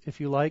 phases, if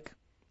you like,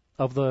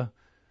 of the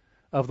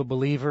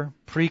believer: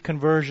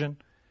 pre-conversion,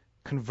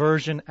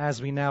 conversion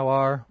as we now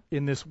are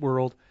in this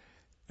world,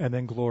 and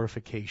then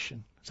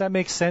glorification. Does that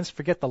make sense?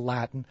 Forget the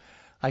Latin.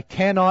 I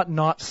cannot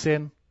not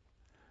sin.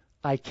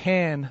 I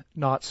can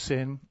not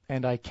sin,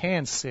 and I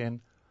can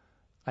sin.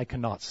 I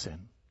cannot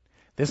sin.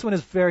 This one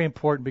is very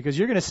important because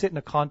you're going to sit in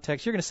a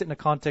context. You're going to sit in a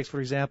context, for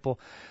example,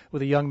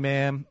 with a young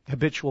man,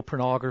 habitual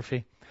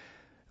pornography,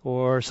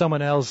 or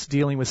someone else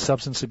dealing with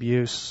substance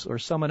abuse, or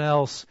someone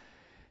else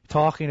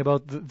talking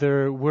about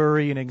their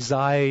worry and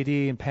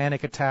anxiety and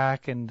panic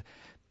attack, and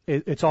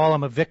it's all,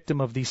 I'm a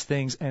victim of these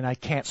things and I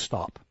can't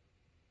stop.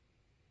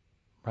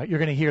 Right? You're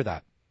going to hear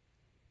that.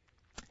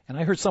 And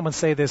I heard someone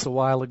say this a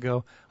while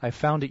ago. I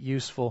found it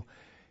useful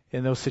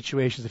in those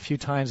situations. A few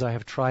times I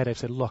have tried. I've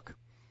said, look,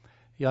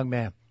 young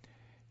man,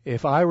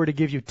 if I were to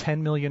give you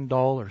 $10 million,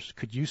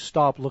 could you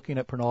stop looking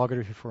at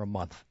pornography for a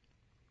month?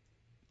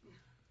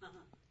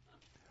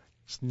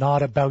 It's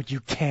not about you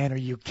can or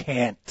you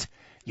can't.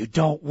 You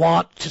don't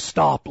want to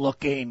stop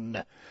looking.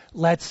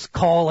 Let's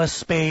call a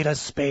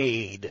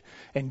spade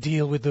and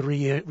deal with the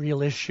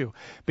real issue.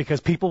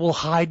 Because people will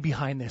hide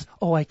behind this.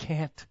 Oh, I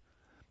can't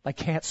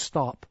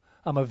stop.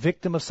 I'm a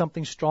victim of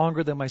something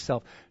stronger than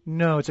myself.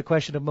 No, it's a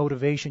question of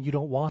motivation. You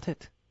don't want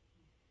it.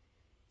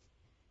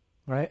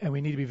 Right? And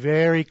we need to be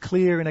very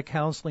clear in a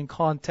counseling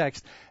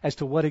context as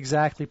to what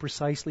exactly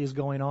precisely is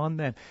going on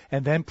then.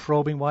 And then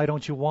probing, why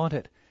don't you want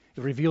it?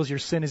 It reveals your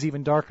sin is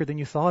even darker than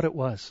you thought it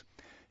was.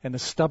 And the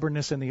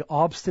stubbornness and the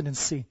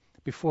obstinacy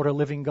before a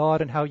living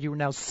God, and how you are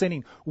now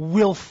sinning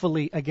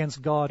willfully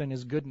against God and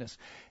His goodness.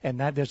 And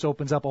that just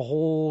opens up a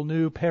whole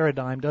new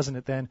paradigm, doesn't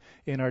it then,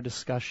 in our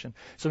discussion.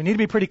 So we need to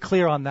be pretty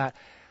clear on that.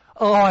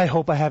 Oh, I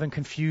hope I haven't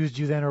confused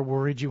you then or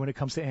worried you when it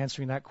comes to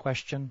answering that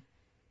question.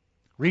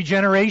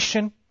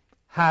 Regeneration,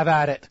 have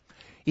at it.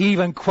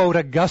 Even quote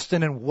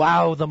Augustine and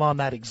wow them on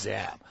that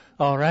exam.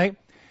 All right?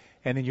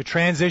 And then you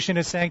transition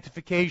to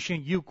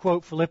sanctification. You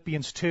quote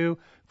Philippians 2,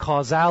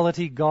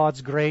 causality,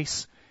 God's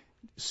grace.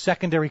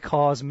 Secondary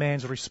cause,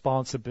 man's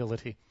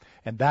responsibility.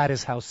 And that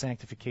is how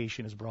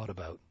sanctification is brought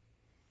about.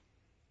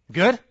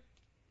 Good?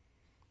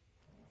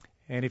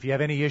 And if you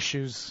have any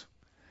issues,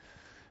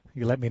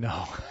 you let me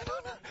know.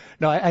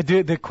 No, I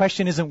do. The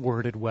question isn't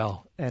worded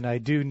well, and I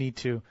do need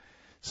to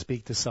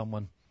speak to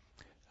someone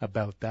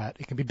about that.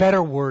 It can be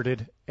better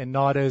worded and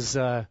not as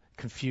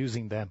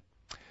confusing then.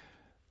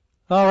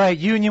 All right,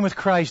 union with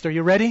Christ. Are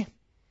you ready?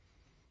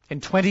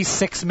 In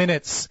 26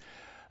 minutes.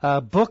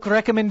 Book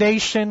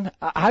recommendation.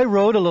 I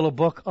wrote a little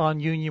book on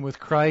union with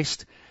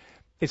Christ.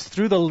 It's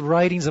through the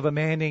writings of a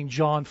man named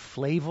John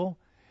Flavel.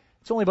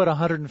 It's only about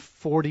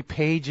 140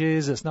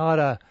 pages. It's not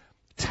a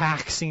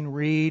taxing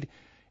read.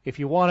 If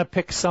you want to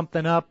pick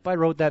something up, I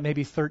wrote that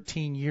maybe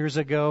 13 years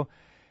ago.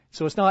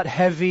 So it's not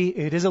heavy.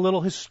 It is a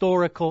little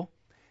historical.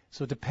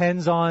 So it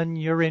depends on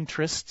your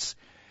interests.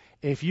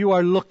 If you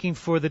are looking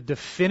for the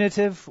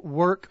definitive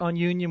work on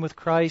union with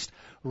Christ,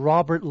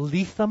 Robert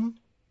Leatham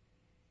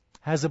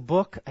has a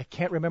book. I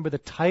can't remember the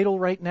title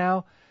right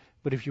now,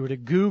 but if you were to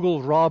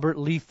Google Robert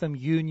Leatham,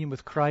 Union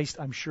with Christ,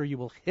 I'm sure you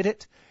will hit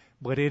it.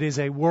 But it is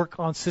a work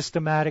on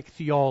systematic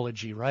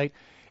theology, right?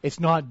 It's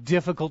not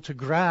difficult to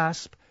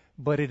grasp,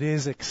 but it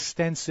is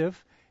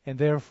extensive and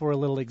therefore a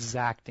little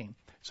exacting.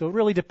 So it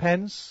really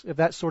depends if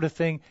that sort of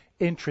thing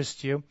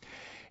interests you.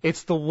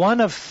 It's the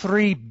one of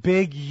three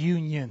big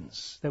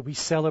unions that we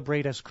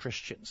celebrate as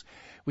Christians.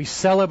 We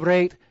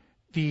celebrate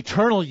the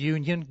eternal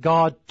union,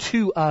 God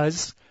to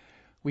us.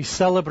 We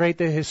celebrate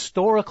the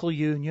historical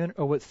union,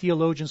 or what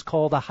theologians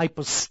call the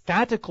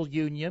hypostatical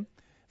union,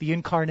 the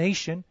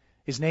incarnation.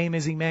 His name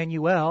is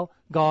Emmanuel,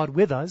 God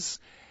with us.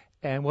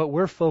 And what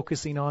we're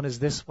focusing on is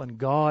this one,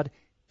 God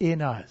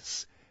in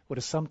us, what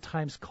is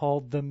sometimes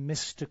called the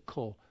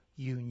mystical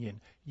union,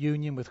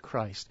 union with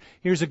Christ.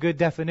 Here's a good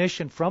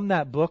definition from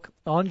that book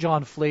on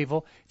John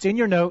Flavel. It's in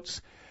your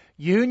notes.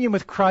 Union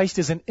with Christ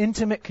is an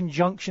intimate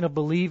conjunction of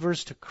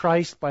believers to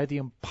Christ by the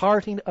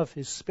imparting of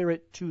His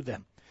Spirit to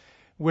them,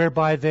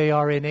 whereby they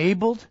are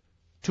enabled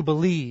to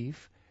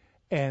believe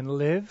and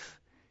live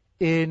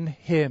in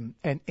Him.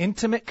 An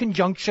intimate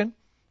conjunction,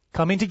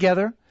 coming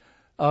together,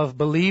 of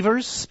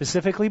believers,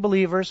 specifically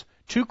believers,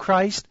 to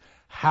Christ.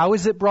 How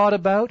is it brought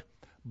about?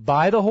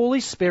 By the Holy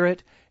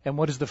Spirit. And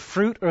what is the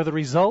fruit or the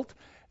result?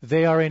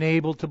 They are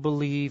enabled to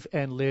believe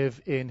and live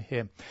in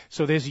Him.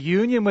 So this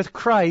union with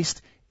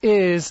Christ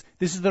this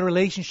is the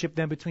relationship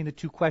then between the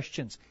two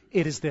questions.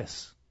 It is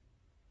this.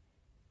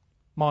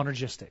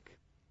 Monergistic.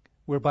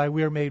 Whereby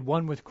we are made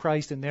one with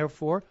Christ and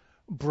therefore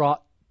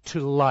brought to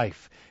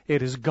life.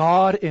 It is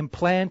God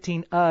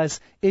implanting us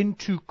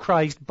into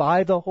Christ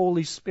by the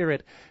Holy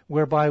Spirit,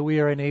 whereby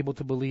we are enabled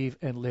to believe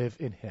and live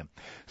in Him.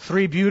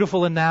 Three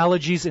beautiful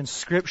analogies in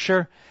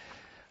Scripture.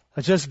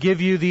 I'll just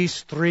give you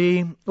these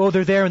three. Oh,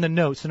 they're there in the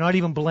notes. They're not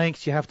even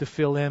blanks you have to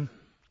fill in.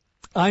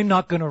 I'm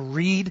not going to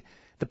read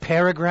the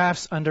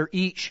paragraphs under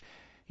each.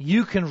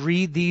 You can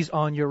read these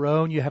on your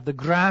own. You have the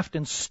graft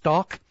and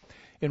stock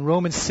in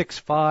Romans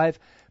 6:5.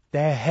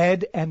 The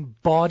head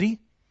and body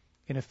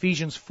in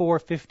Ephesians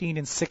 4:15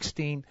 and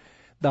 16,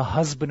 the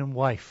husband and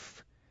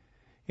wife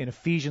in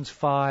Ephesians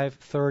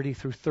 5:30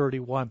 through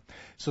 31.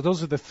 So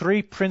those are the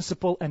three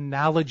principal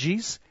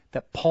analogies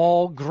that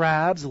Paul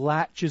grabs,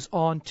 latches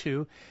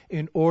onto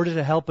in order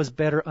to help us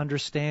better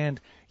understand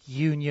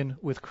union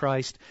with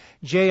Christ.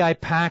 J.I.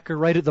 Packer,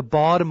 right at the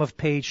bottom of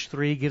page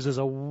 3, gives us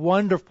a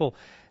wonderful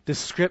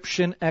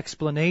description,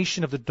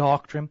 explanation of the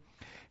doctrine.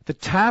 The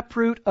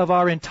taproot of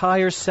our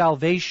entire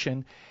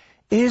salvation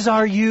is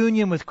our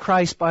union with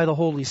Christ by the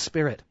Holy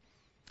Spirit.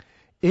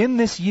 In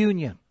this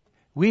union,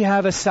 We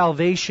have a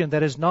salvation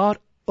that is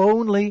not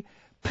only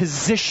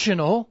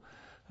positional.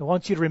 I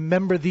want you to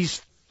remember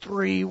these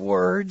 3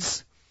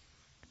 words.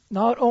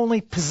 Not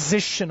only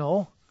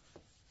positional,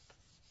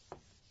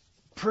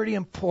 pretty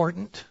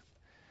important,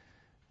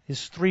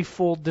 his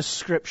threefold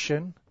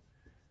description.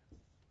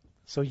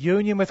 So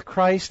union with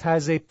Christ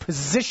has a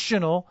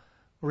positional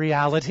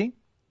reality.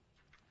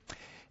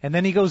 And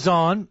then he goes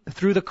on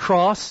through the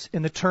cross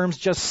in the terms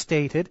just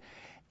stated,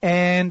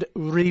 and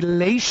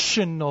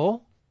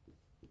relational.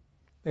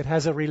 It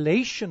has a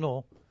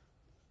relational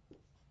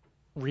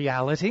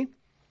reality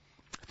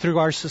through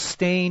our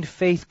sustained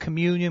faith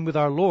communion with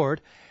our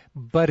Lord,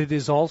 but it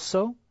is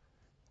also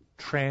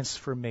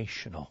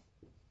transformational.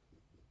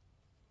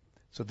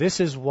 So this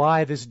is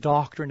why this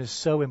doctrine is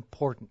so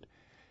important,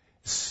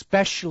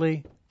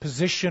 especially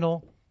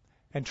positional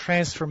and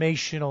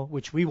transformational,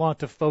 which we want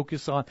to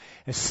focus on,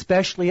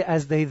 especially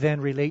as they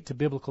then relate to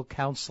biblical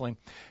counseling.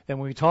 Then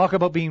when we talk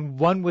about being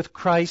one with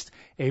Christ,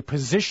 a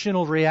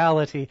positional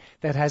reality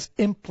that has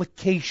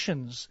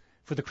implications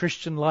for the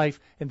Christian life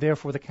and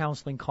therefore the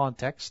counseling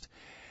context.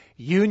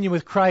 Union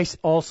with Christ,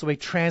 also a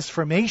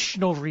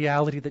transformational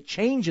reality that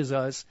changes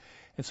us.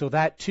 And so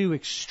that too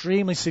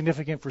extremely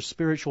significant for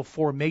spiritual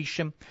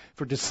formation,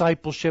 for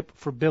discipleship,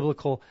 for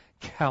biblical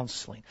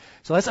counseling.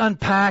 So let's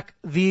unpack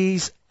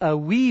these a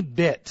wee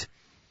bit.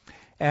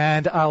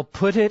 And I'll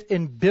put it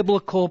in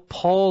biblical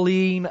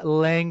Pauline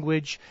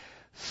language.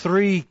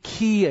 3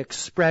 key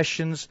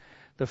expressions.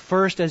 The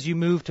first, as you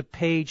move to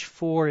page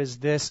 4, is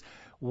this: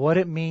 what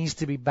it means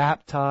to be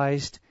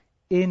baptized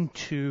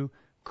into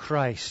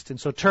Christ. And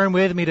so turn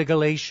with me to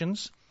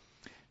Galatians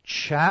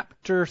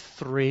chapter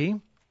 3.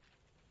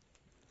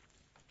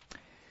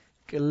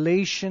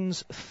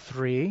 Galatians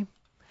 3.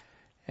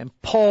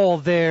 And Paul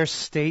there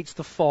states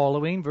the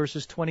following,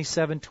 verses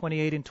 27,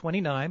 28, and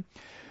 29.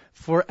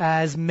 For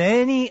as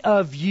many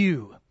of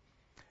you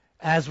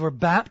as were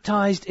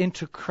baptized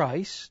into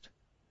Christ,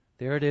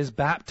 there it is,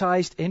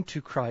 baptized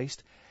into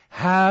Christ,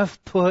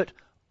 have put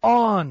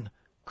on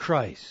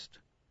Christ.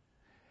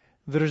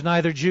 There is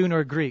neither Jew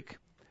nor Greek.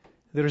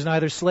 There is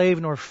neither slave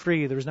nor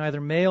free. There is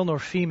neither male nor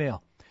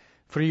female.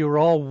 For you are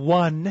all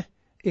one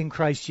in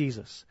Christ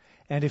Jesus.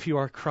 And if you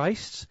are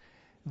Christ's,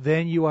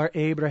 then you are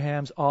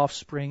Abraham's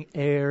offspring,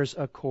 heirs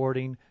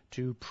according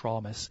to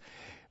promise.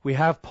 We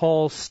have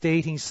Paul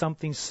stating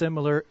something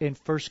similar in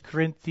 1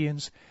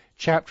 Corinthians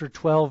chapter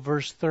 12,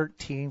 verse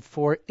 13.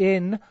 For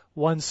in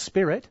one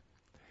Spirit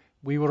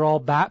we were all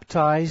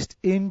baptized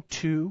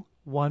into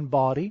one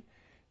body,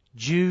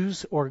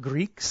 Jews or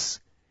Greeks,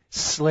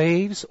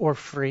 slaves or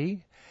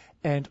free,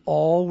 and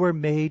all were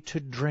made to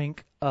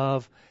drink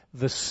of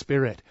the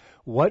Spirit.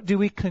 What do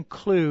we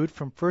conclude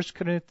from 1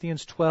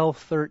 Corinthians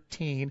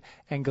 12:13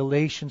 and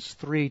Galatians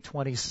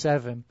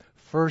 3:27?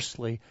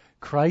 Firstly,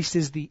 Christ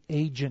is the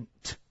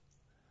agent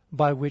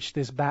by which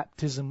this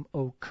baptism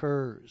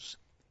occurs.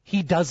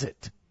 He does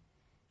it.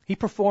 He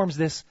performs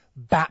this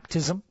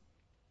baptism.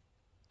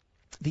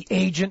 The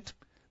agent,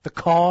 the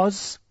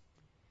cause.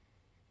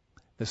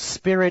 The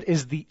Spirit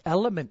is the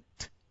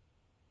element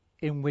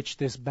in which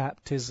this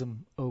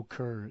baptism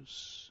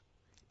occurs.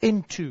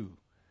 Into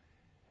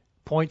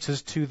points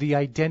us to the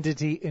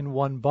identity in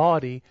one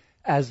body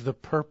as the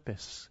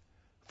purpose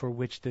for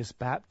which this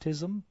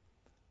baptism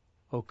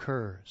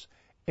occurs.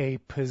 A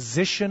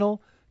positional,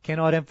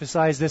 cannot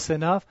emphasize this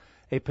enough,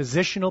 a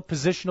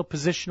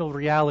positional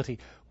reality.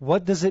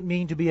 What does it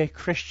mean to be a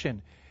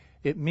Christian?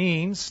 It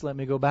means, let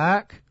me go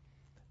back,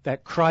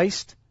 that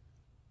Christ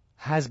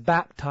has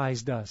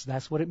baptized us.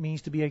 That's what it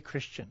means to be a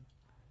Christian.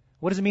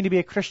 What does it mean to be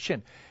a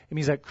Christian? It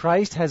means that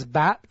Christ has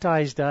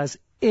baptized us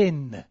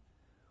in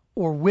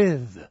or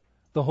with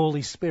the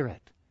Holy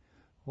Spirit.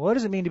 What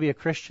does it mean to be a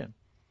Christian?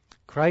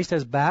 Christ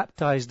has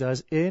baptized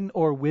us in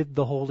or with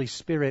the Holy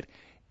Spirit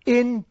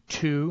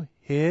into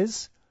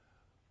His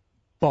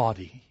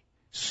body,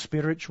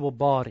 spiritual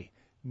body,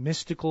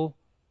 mystical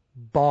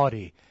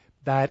body.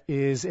 That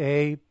is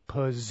a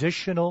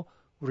positional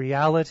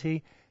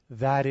reality.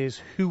 That is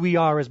who we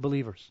are as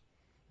believers.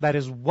 That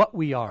is what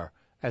we are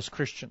as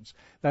Christians.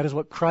 That is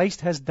what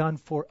Christ has done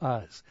for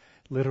us.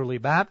 Literally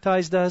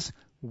baptized us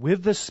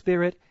with the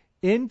Spirit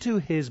into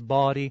His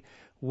body.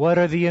 What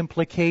are the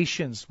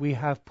implications? We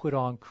have put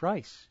on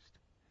Christ.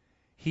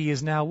 He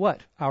is now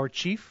what? Our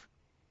chief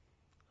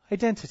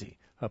identity.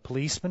 A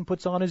policeman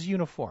puts on his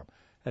uniform.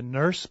 A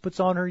nurse puts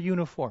on her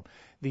uniform.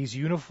 These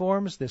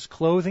uniforms, this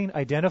clothing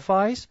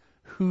identifies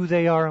who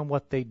they are and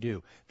what they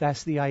do.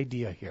 That's the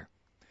idea here.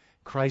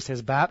 Christ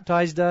has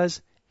baptized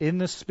us in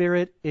the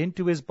Spirit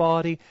into His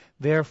body.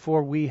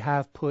 Therefore, we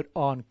have put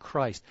on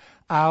Christ.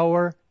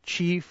 Our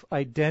chief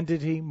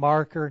identity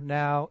marker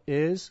now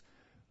is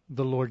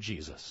the Lord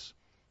Jesus.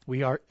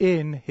 We are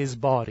in His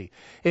body.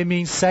 It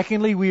means,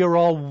 secondly, we are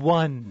all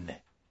one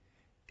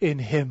in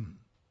Him.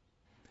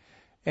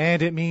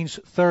 And it means,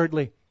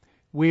 thirdly,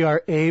 we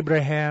are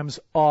Abraham's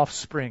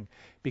offspring.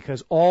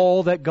 Because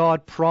all that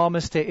God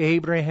promised to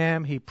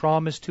Abraham, He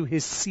promised to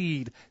his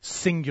seed,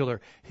 singular.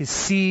 His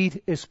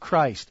seed is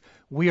Christ.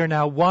 We are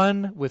now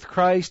one with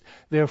Christ.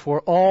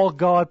 Therefore, all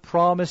God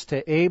promised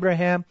to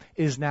Abraham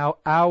is now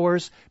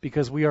ours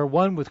because we are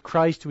one with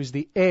Christ, who is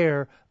the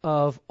heir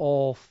of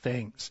all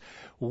things.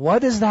 What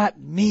does that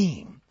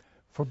mean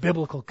for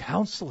biblical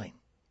counseling?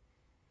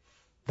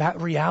 That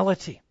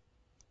reality.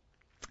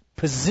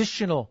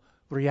 Positional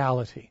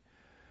reality.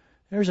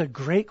 There's a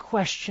great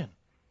question.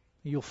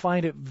 You'll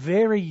find it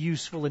very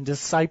useful in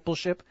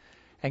discipleship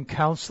and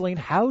counseling.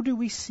 How do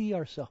we see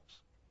ourselves?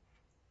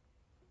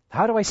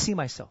 How do I see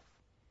myself?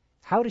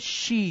 How does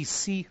she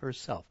see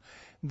herself?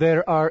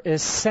 There are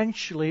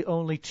essentially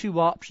only two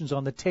options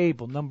on the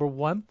table. Number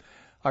one,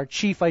 our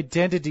chief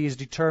identity is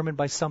determined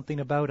by something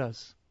about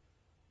us.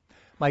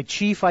 My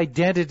chief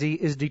identity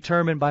is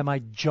determined by my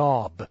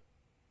job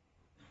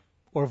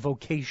or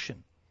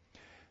vocation.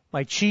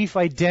 My chief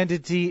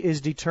identity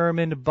is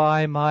determined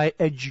by my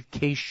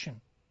education,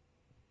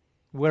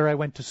 where I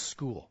went to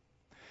school.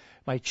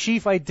 My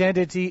chief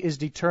identity is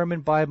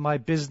determined by my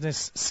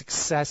business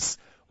success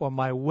or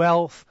my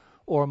wealth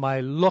or my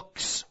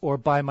looks or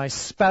by my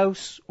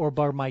spouse or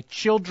by my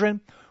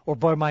children or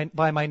by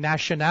my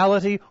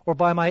nationality or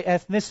by my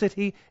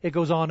ethnicity. It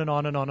goes on and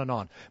on and on and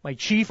on. My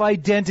chief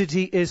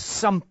identity is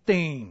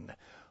something.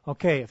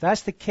 Okay, if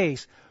that's the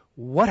case,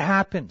 what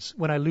happens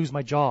when I lose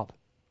my job?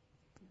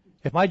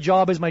 If my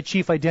job is my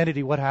chief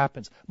identity, what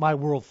happens? My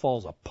world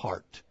falls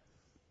apart.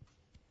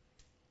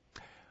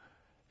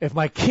 If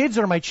my kids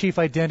are my chief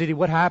identity,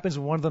 what happens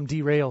when one of them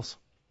derails?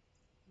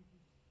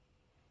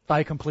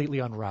 I completely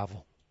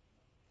unravel.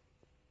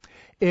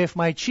 If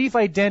my chief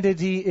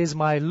identity is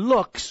my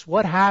looks,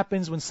 what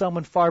happens when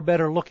someone far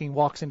better looking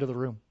walks into the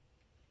room?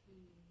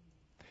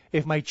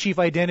 If my chief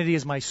identity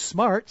is my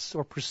smarts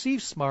or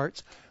perceived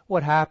smarts,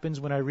 what happens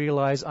when I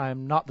realize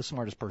I'm not the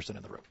smartest person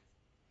in the room?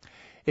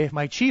 If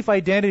my chief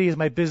identity is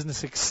my business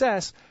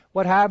success,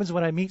 what happens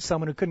when I meet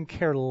someone who couldn't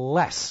care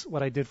less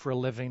what I did for a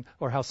living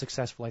or how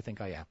successful I think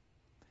I am?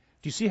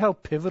 Do you see how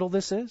pivotal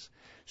this is?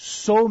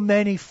 So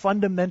many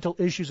fundamental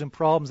issues and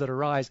problems that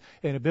arise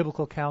in a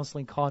biblical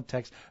counseling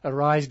context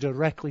arise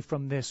directly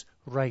from this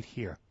right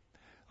here.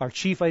 Our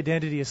chief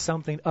identity is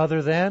something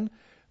other than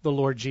the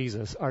Lord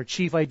Jesus. Our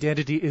chief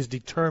identity is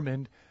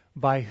determined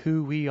by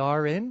who we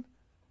are in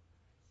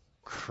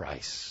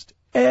Christ.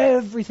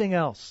 Everything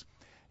else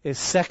is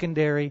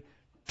secondary,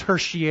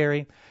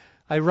 tertiary.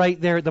 I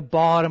write there at the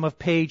bottom of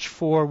page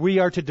 4, we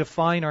are to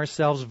define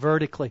ourselves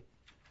vertically.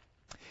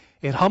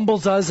 It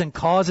humbles us and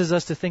causes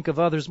us to think of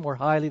others more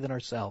highly than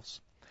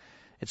ourselves.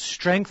 It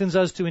strengthens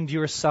us to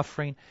endure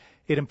suffering.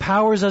 It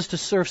empowers us to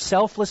serve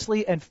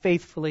selflessly and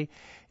faithfully.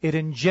 It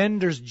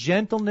engenders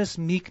gentleness,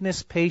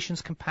 meekness,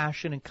 patience,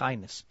 compassion, and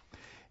kindness.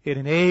 It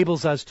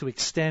enables us to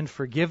extend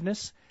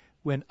forgiveness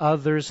when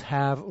others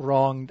have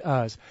wronged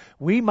us.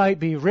 We might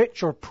be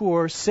rich or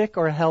poor, sick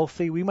or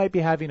healthy. We might be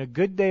having a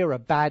good day or a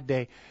bad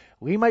day.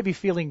 We might be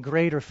feeling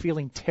great or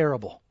feeling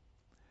terrible.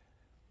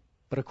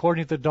 But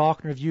according to the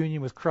doctrine of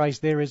union with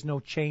Christ, there is no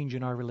change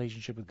in our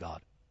relationship with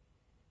God.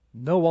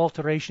 No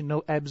alteration,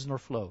 no ebbs nor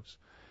flows.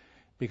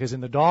 Because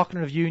in the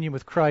doctrine of union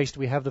with Christ,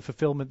 we have the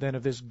fulfillment then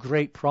of this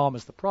great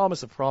promise, the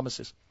promise of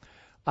promises.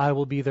 I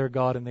will be their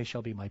God and they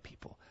shall be my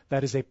people.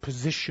 That is a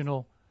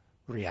positional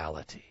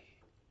reality.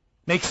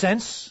 Make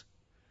sense?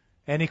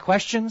 Any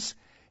questions?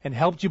 And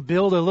helped you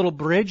build a little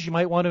bridge you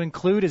might want to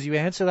include as you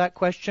answer that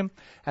question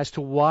as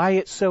to why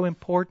it's so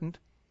important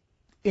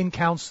in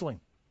counseling?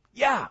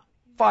 Yeah,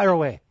 fire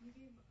away. You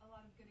gave a lot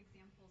of good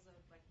examples of,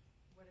 like,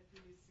 what if we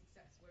lose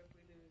success? What if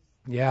we lose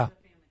the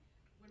family?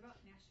 What about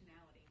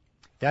nationality?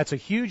 That's a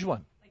huge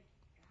one. Like,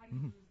 how do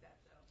you lose that,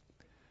 though?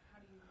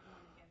 How do you warn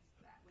against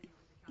that when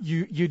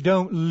you're with the You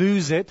don't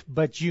lose it,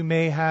 but you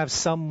may have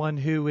someone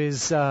who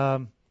is,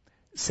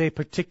 say,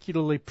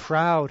 particularly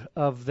proud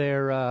of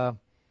their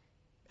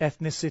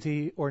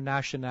ethnicity or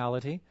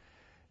nationality.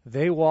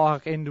 They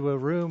walk into a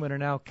room and are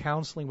now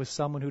counseling with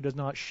someone who does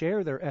not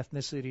share their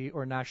ethnicity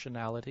or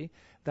nationality.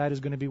 That is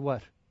going to be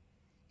what?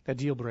 A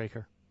deal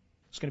breaker.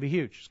 It's going to be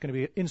huge. It's going to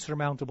be an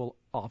insurmountable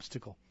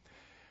obstacle.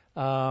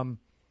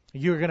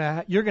 You're going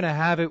to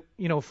have it,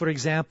 for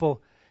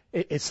example,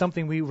 it's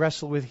something we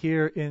wrestle with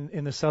here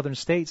in the southern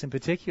states in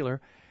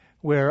particular,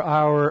 where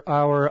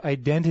our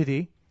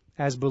identity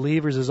as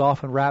believers is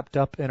often wrapped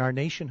up in our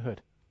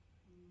nationhood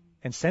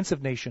and sense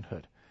of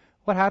nationhood.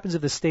 What happens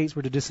if the states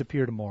were to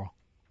disappear tomorrow?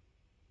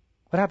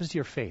 What happens to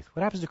your faith?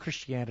 What happens to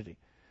Christianity?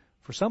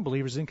 For some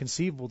believers, it's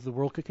inconceivable that the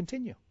world could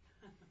continue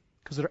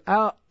because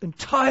their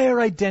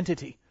entire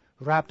identity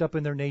wrapped up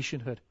in their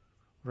nationhood,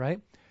 right?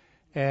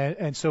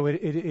 And so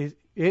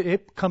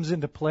it comes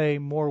into play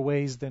more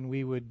ways than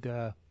we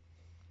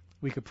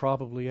could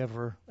probably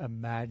ever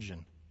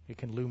imagine. It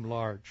can loom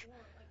large. Or,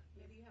 like,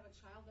 maybe you have a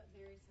child that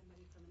marries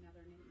somebody from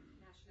another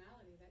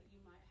nationality that you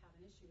might have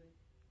an issue with.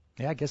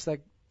 Yeah, I guess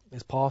that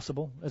is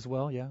possible as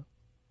well. Yeah,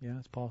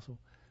 it's possible.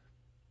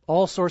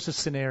 All sorts of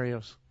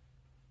scenarios.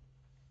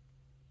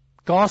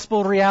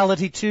 Gospel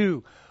reality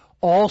too,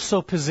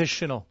 also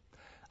positional.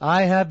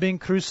 I have been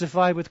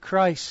crucified with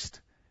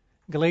Christ.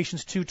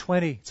 Galatians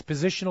 2:20. It's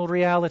positional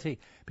reality.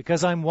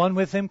 Because I'm one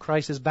with Him,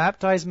 Christ has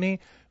baptized me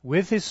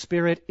with his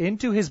Spirit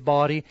into his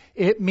body.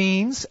 It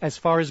means, as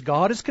far as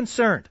God is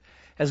concerned,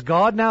 as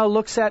God now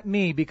looks at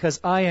me, because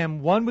I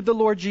am one with the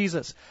Lord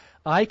Jesus,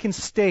 I can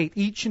state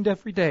each and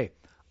every day,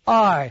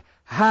 I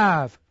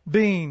have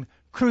been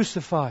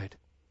crucified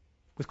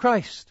with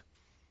Christ.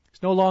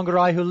 It's no longer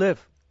I who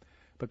live,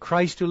 but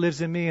Christ who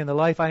lives in me. And the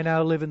life I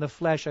now live in the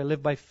flesh, I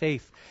live by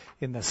faith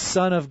in the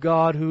Son of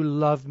God who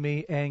loved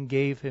me and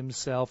gave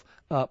himself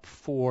up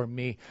for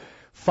me.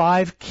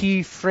 5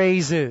 key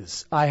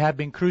phrases. I have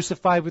been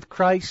crucified with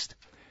Christ.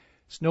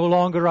 It's no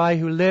longer I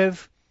who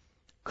live.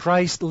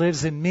 Christ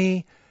lives in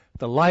me.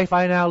 The life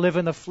I now live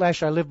in the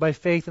flesh, I live by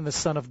faith in the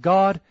Son of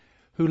God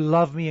who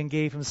loved me and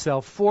gave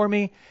himself for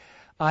me.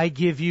 I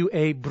give you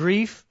a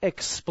brief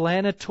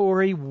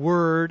explanatory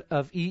word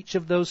of each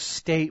of those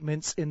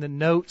statements in the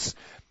notes.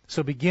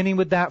 So beginning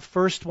with that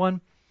first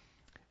one,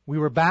 we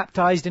were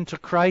baptized into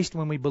Christ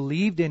when we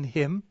believed in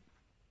him.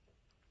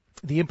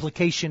 The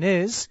implication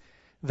is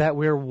that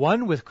we're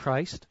one with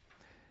Christ.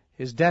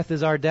 His death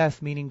is our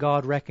death, meaning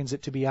God reckons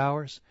it to be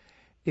ours.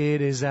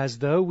 It is as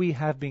though we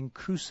have been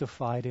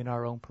crucified in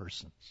our own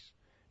persons.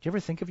 Do you ever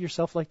think of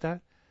yourself like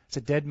that? It's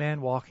a dead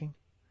man walking.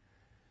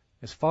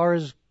 As far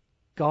as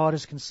God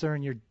is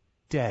concerned, you're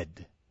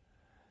dead.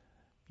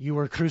 You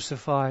were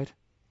crucified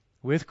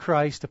with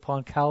Christ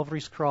upon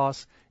Calvary's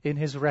cross in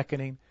his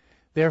reckoning.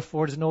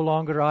 Therefore, it is no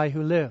longer I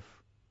who live.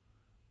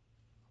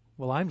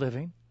 Well, I'm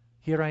living.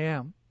 Here I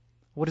am.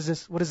 What does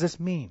this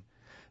mean?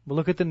 We'll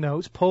look at the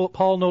notes.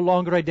 Paul no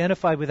longer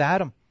identified with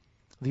Adam,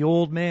 the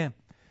old man,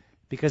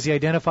 because he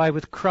identified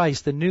with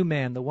Christ, the new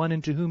man, the one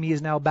into whom he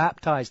is now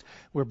baptized.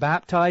 We're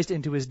baptized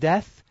into his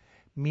death,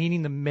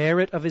 meaning the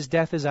merit of his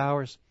death is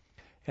ours,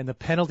 and the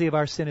penalty of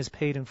our sin is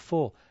paid in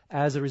full.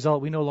 As a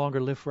result, we no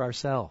longer live for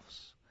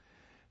ourselves.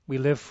 We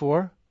live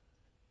for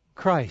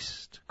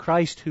Christ,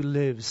 Christ who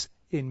lives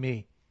in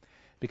me.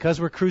 Because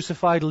we're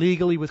crucified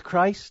legally with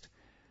Christ,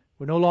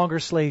 we're no longer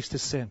slaves to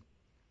sin.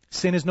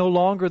 Sin is no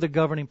longer the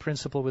governing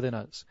principle within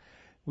us.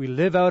 We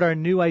live out our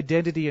new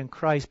identity in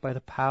Christ by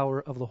the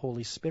power of the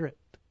Holy Spirit.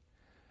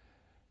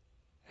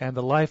 And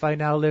the life I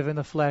now live in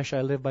the flesh,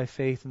 I live by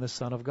faith in the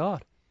Son of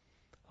God.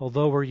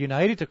 Although we're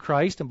united to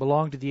Christ and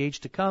belong to the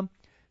age to come,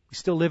 we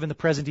still live in the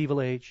present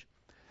evil age.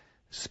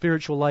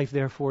 Spiritual life,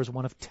 therefore, is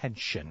one of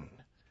tension.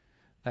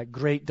 That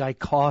great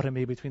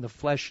dichotomy between the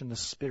flesh and the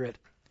spirit.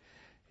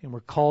 And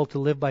we're called to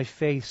live by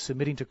faith,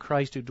 submitting to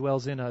Christ who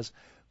dwells in us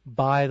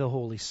by the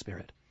Holy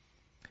Spirit,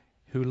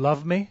 who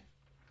loved me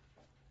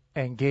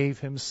and gave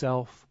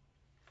himself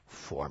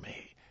for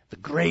me. The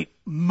great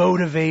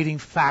motivating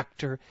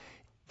factor,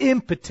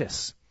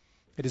 impetus.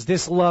 It is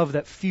this love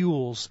that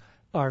fuels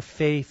our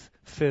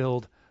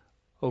faith-filled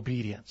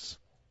obedience.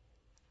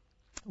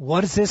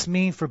 What does this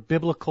mean for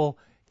biblical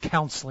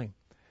counseling?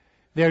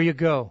 There you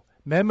go.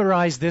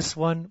 Memorize this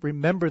one.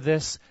 Remember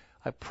this.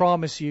 I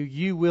promise you,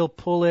 you will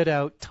pull it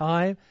out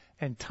time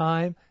and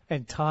time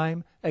and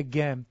time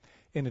again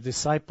in a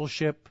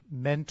discipleship,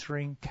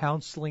 mentoring,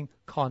 counseling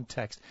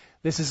context.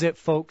 This is it,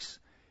 folks.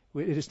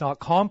 It is not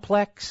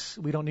complex.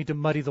 We don't need to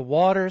muddy the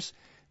waters.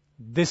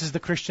 This is the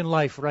Christian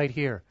life right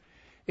here.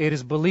 It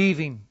is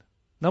believing.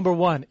 Number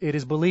one, it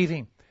is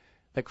believing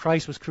that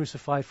Christ was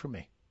crucified for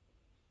me.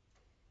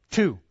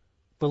 2,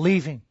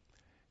 believing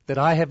that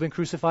I have been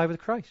crucified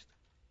with Christ.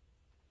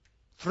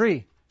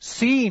 3,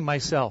 seeing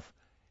myself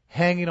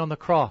hanging on the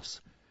cross.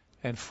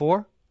 And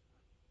 4,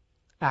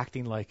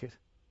 acting like it,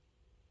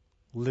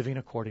 living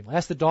accordingly.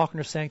 That's the doctrine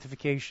of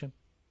sanctification.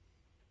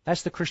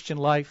 That's the Christian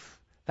life.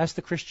 That's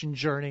the Christian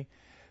journey.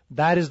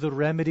 That is the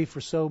remedy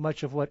for so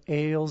much of what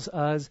ails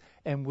us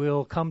and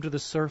will come to the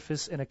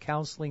surface in a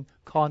counseling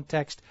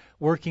context.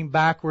 Working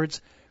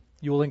backwards,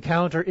 you will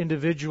encounter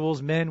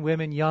individuals, men,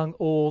 women, young,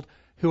 old,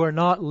 who are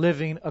not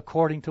living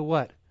according to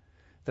what?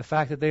 The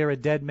fact that they are a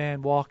dead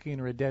man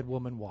walking or a dead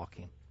woman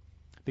walking.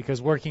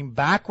 Because working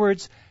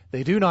backwards,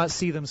 they do not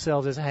see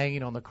themselves as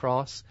hanging on the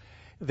cross.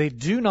 They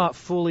do not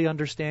fully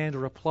understand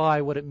or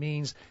apply what it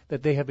means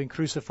that they have been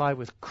crucified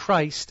with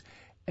Christ,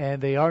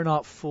 and they are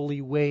not fully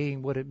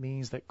weighing what it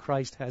means that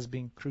Christ has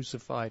been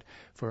crucified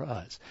for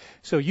us.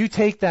 So you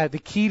take that, the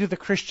key to the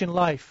Christian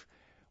life.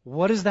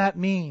 What does that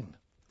mean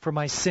for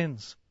my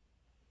sins?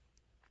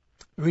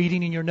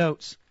 Reading in your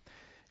notes.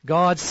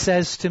 God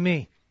says to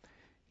me,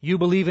 you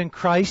believe in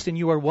Christ and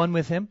you are one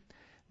with him.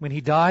 When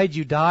he died,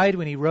 you died.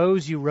 When he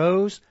rose, you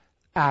rose.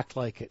 Act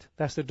like it.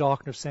 That's the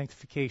doctrine of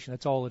sanctification.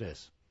 That's all it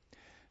is.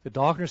 The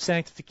doctrine of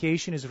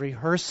sanctification is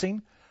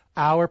rehearsing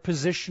our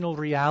positional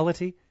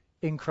reality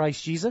in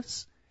Christ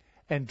Jesus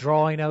and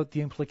drawing out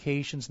the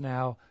implications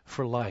now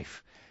for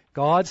life.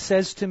 God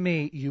says to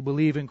me, you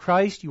believe in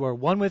Christ, you are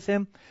one with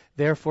him.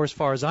 Therefore, as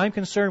far as I'm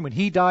concerned, when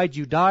he died,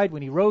 you died.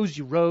 When he rose,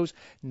 you rose.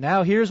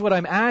 Now here's what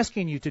I'm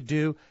asking you to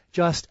do.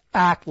 Just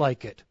act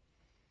like it.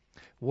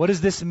 What does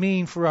this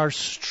mean for our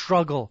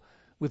struggle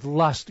with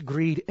lust,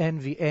 greed,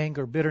 envy,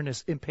 anger,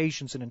 bitterness,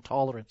 impatience, and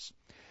intolerance?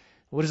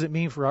 What does it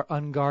mean for our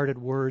unguarded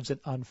words and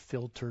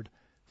unfiltered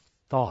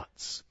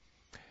thoughts?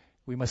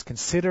 We must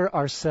consider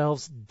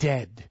ourselves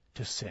dead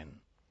to sin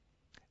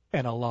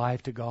and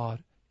alive to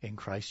God in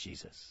Christ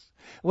Jesus.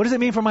 What does it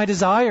mean for my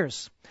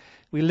desires?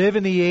 We live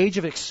in the age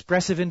of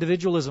expressive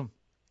individualism.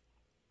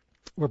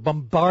 We're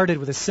bombarded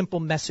with a simple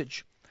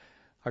message.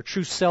 Our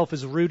true self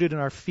is rooted in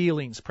our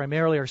feelings,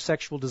 primarily our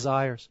sexual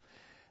desires.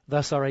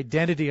 Thus, our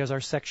identity is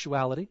our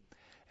sexuality,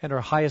 and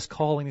our highest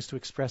calling is to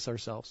express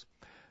ourselves.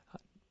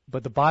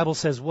 But the Bible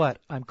says what?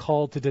 I'm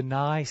called to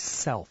deny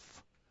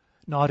self,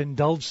 not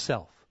indulge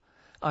self.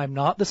 I'm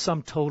not the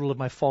sum total of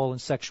my fallen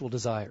sexual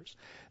desires.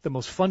 The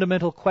most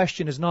fundamental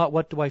question is not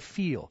what do I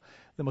feel.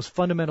 The most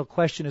fundamental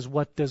question is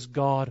what does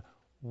God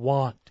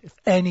want? If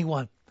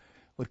anyone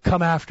would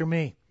come after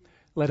me,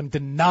 let him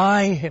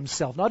deny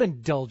himself, not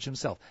indulge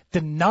himself,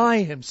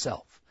 deny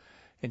himself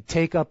and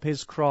take up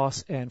his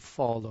cross and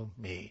follow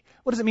me.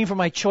 What does it mean for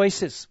my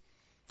choices?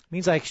 It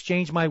means I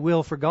exchange my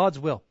will for God's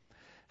will.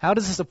 How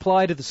does this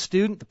apply to the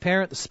student, the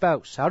parent, the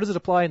spouse? How does it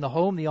apply in the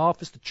home, the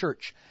office, the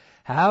church?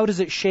 How does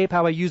it shape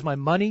how I use my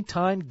money,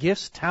 time,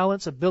 gifts,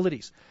 talents,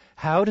 abilities?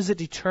 How does it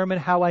determine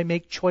how I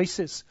make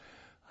choices?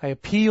 I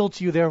appeal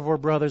to you, therefore,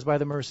 brothers, by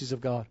the mercies of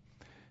God,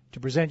 to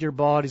present your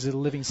bodies as a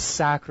living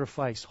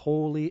sacrifice,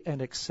 holy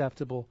and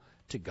acceptable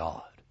to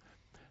God.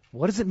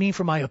 What does it mean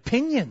for my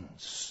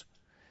opinions?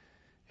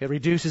 It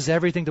reduces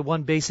everything to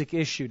one basic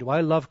issue. Do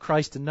I love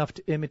Christ enough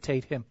to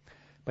imitate him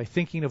by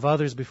thinking of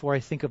others before I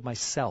think of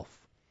myself?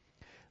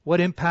 What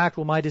impact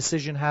will my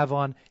decision have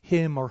on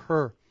him or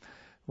her?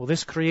 Will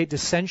this create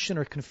dissension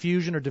or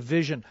confusion or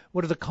division?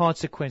 What are the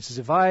consequences?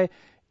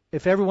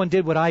 If everyone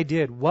did what I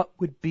did, what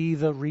would be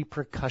the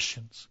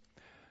repercussions?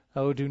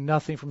 Oh, do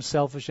nothing from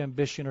selfish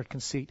ambition or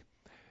conceit,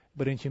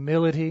 but in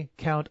humility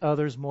count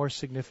others more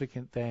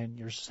significant than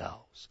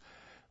yourselves.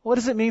 What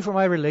does it mean for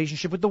my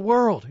relationship with the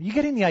world? Are you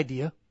getting the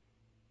idea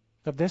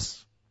of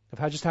this? Of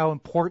how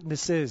important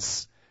this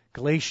is?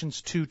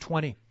 Galatians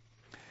 2:20.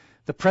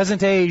 The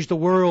present age, the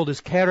world,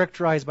 is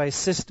characterized by a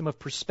system of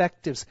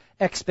perspectives,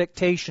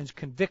 expectations,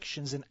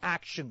 convictions, and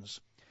actions.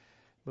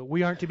 But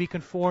we aren't to be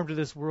conformed to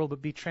this world,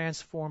 but be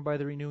transformed by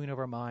the renewing of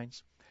our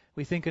minds.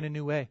 We think in a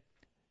new way.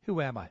 Who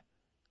am I?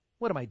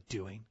 What am I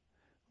doing?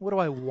 What do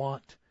I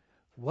want?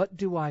 What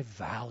do I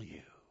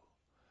value?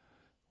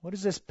 What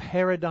does this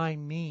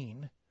paradigm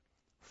mean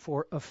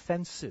for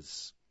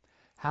offenses?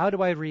 How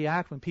do I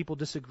react when people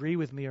disagree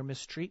with me or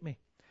mistreat me?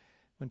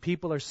 When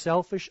people are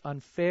selfish,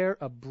 unfair,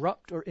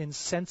 abrupt, or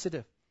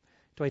insensitive?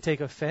 Do I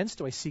take offense?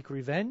 Do I seek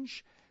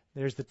revenge?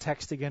 There's the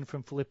text again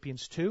from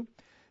Philippians 2.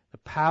 The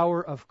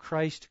power of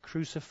Christ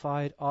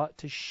crucified ought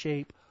to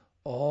shape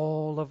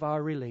all of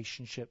our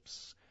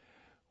relationships.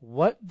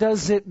 What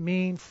does it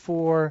mean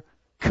for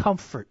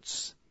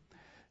comforts?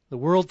 The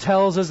world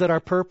tells us that our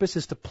purpose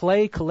is to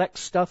play, collect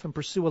stuff, and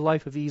pursue a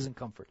life of ease and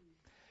comfort.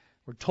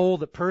 We're told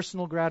that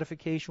personal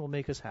gratification will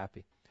make us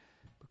happy.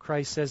 But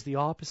Christ says the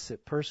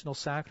opposite. Personal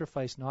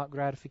sacrifice, not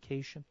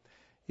gratification,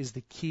 is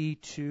the key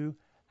to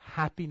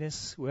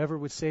happiness. Whoever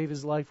would save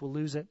his life will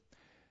lose it.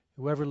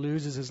 Whoever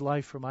loses his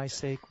life for my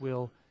sake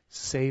will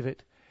save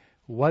it.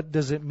 What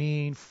does it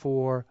mean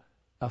for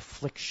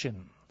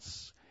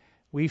afflictions?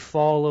 We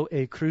follow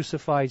a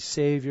crucified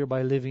Savior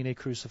by living a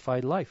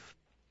crucified life.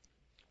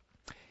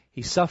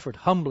 He suffered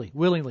humbly,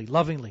 willingly,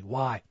 lovingly.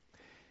 Why?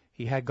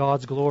 He had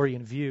God's glory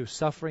in view.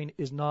 Suffering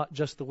is not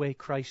just the way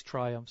Christ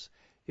triumphs,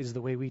 it is the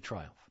way we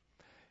triumph.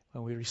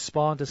 When we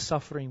respond to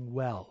suffering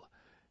well,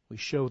 we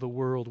show the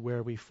world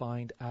where we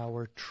find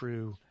our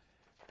true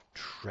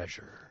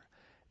treasure.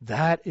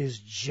 That is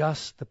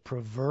just the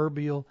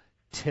proverbial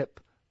tip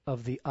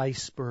of the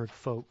iceberg,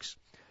 folks,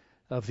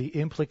 of the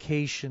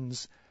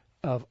implications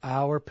of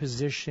our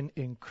position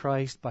in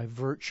Christ by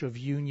virtue of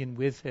union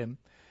with him,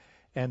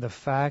 and the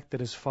fact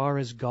that as far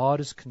as God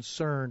is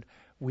concerned,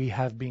 we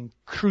have been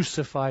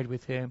crucified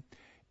with him.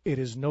 It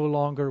is no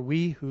longer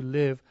we who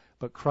live,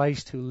 but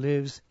Christ who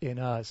lives in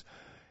us.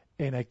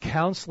 In a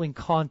counseling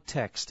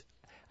context,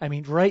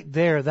 right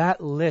there,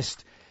 that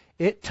list,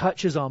 it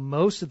touches on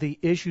most of the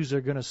issues that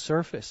are going to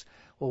surface.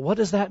 Well, what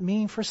does that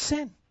mean for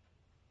sin?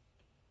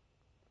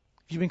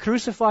 If you've been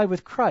crucified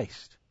with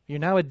Christ, you're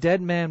now a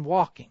dead man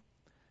walking.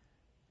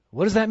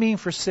 What does that mean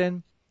for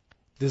sin?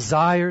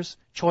 Desires,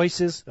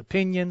 choices,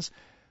 opinions,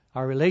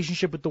 our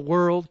relationship with the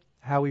world,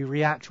 how we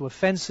react to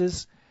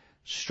offenses,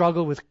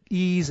 struggle with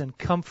ease and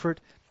comfort,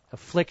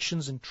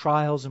 afflictions and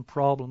trials and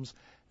problems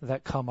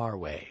that come our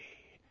way.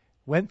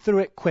 Went through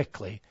it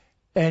quickly.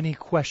 Any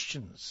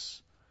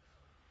questions?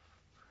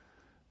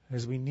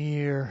 As we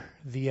near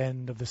the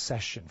end of the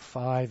session,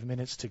 5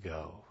 minutes to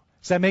go.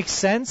 Does that make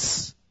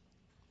sense?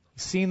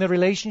 Seeing the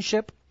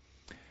relationship?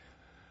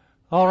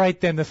 All right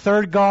then, the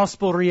third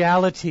gospel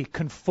reality,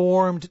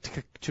 conformed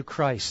to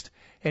Christ.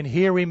 And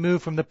here we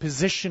move from the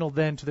positional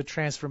then to the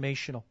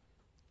transformational.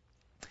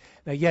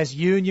 Now yes,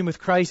 union with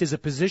Christ is a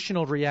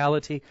positional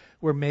reality.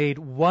 We're made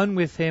one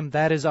with him.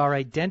 That is our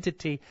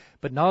identity.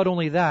 But not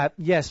only that,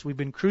 yes, we've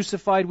been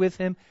crucified with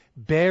him,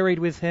 buried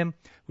with him.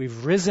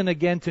 We've risen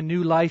again to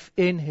new life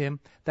in him.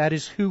 That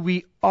is who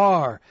we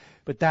are.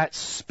 But that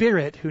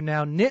Spirit who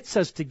now knits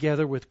us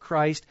together with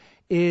Christ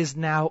is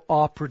now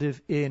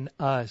operative in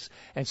us.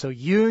 And so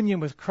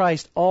union with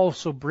Christ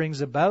also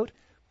brings about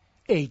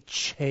a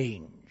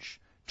change,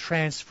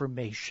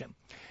 transformation.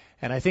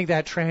 And I think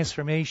that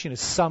transformation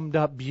is summed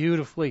up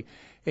beautifully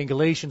in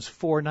Galatians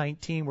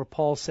 4:19, where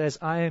Paul says,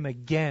 I am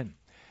again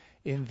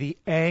in the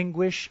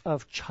anguish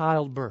of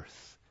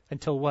childbirth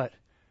until what?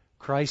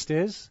 Christ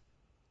is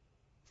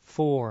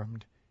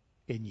formed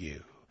in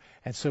you.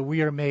 And so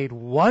we are made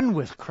one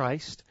with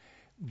Christ,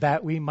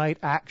 that we might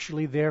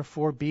actually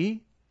therefore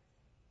be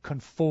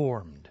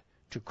conformed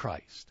to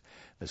Christ.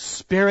 The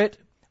Spirit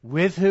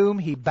with whom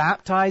He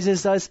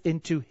baptizes us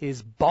into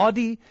His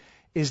body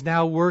is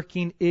now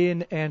working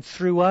in and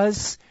through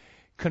us,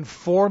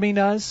 conforming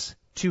us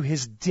to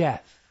His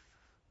death,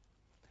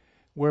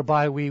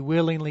 whereby we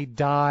willingly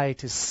die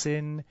to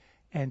sin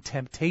and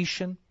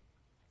temptation.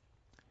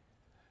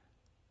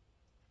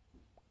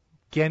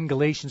 Again,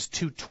 Galatians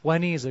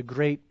 2:20 is a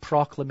great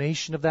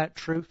proclamation of that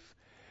truth.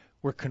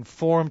 We're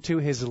conformed to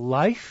His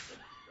life,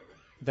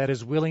 that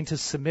is willing to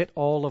submit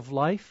all of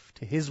life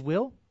to His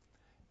will,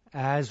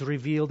 as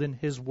revealed in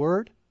His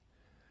Word.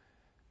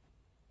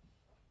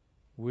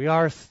 We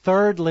are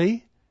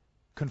thirdly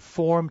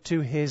conformed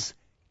to His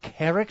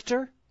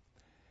character,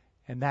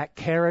 and that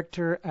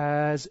character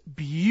as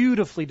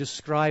beautifully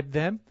described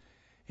then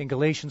in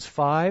Galatians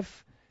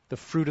 5, the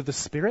fruit of the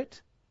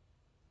Spirit.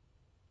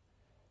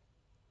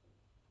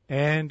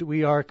 And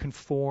we are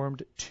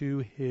conformed to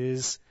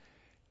His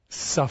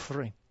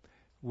suffering,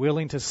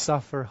 willing to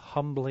suffer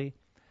humbly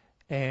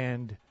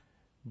and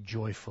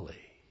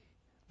joyfully.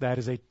 That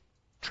is a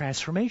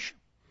transformation.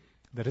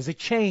 That is a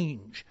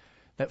change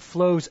that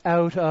flows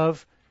out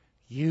of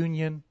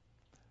union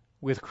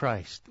with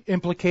Christ.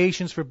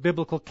 Implications for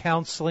biblical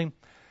counseling.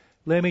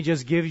 Let me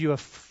just give you a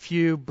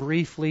few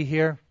briefly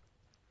here.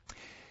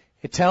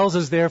 It tells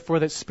us, therefore,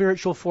 that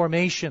spiritual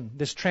formation,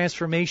 this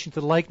transformation to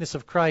the likeness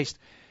of Christ,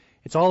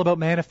 it's all about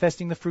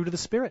manifesting the fruit of the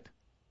Spirit.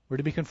 We're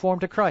to be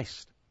conformed to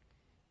Christ.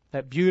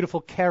 That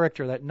beautiful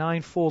character, that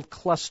ninefold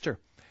cluster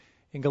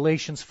in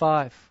Galatians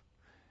 5.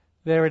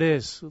 There it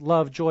is.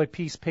 Love, joy,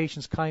 peace,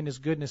 patience, kindness,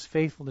 goodness,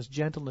 faithfulness,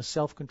 gentleness,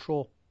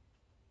 self-control.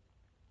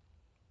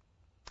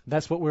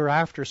 That's what we're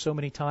after so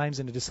many times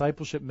in a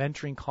discipleship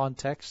mentoring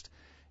context,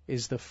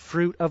 is the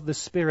fruit of the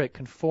Spirit,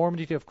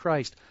 conformity of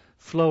Christ,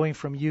 flowing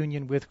from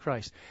union with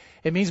Christ.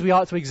 It means we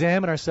ought to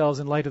examine ourselves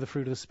in light of the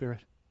fruit of the Spirit.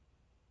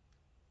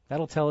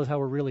 That'll tell us how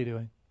we're really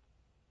doing.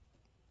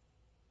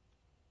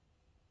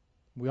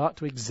 We ought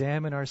to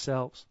examine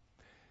ourselves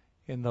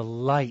in the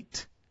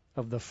light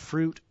of the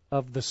fruit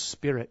of the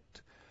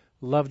Spirit.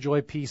 Love,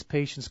 joy, peace,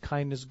 patience,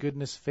 kindness,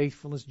 goodness,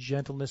 faithfulness,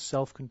 gentleness,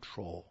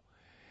 self-control.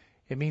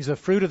 It means the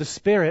fruit of the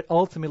Spirit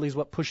ultimately is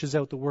what pushes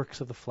out the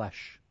works of the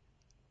flesh.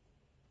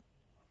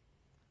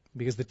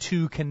 Because the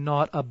two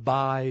cannot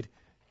abide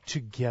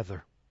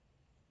together.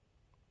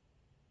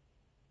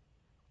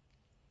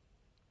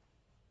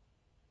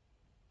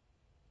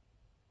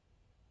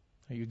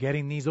 Are you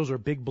getting these? Those are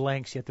big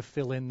blanks you have to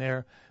fill in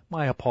there.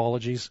 My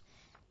apologies.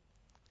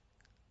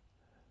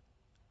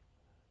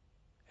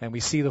 And we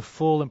see the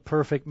full and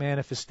perfect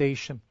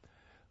manifestation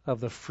of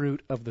the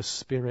fruit of the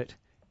Spirit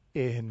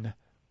in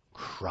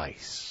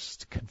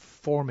Christ.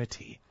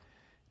 Conformity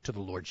to the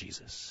Lord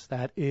Jesus.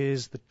 That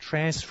is the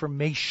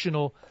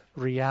transformational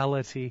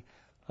reality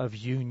of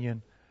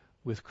union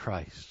with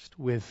Christ.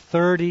 With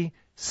 30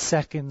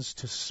 seconds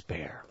to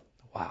spare.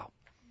 Wow.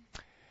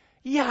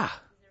 Yeah.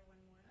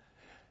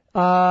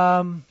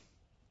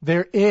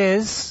 There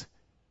is,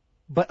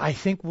 but I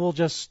think we'll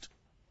just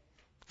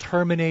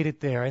terminate it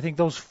there. I think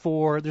those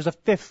four, there's a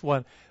fifth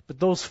one, but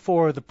those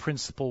four are the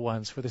principal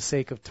ones for the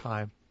sake of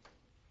time.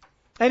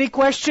 Any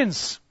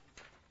questions?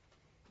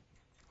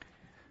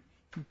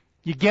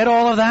 You get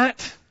all of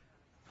that?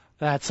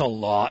 That's a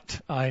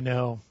lot, I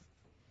know.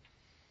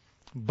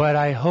 But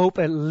I hope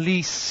at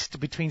least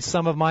between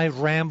some of my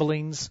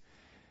ramblings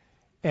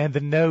and the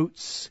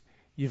notes,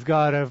 you've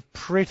got a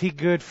pretty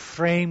good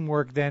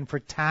framework then for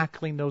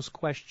tackling those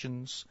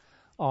questions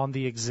on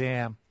the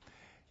exam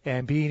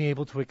and being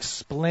able to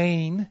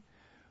explain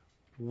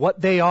what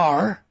they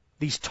are,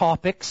 these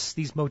topics,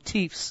 these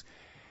motifs,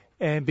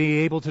 and be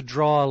able to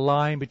draw a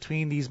line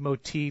between these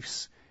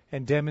motifs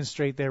and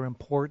demonstrate their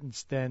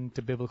importance then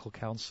to biblical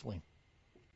counseling.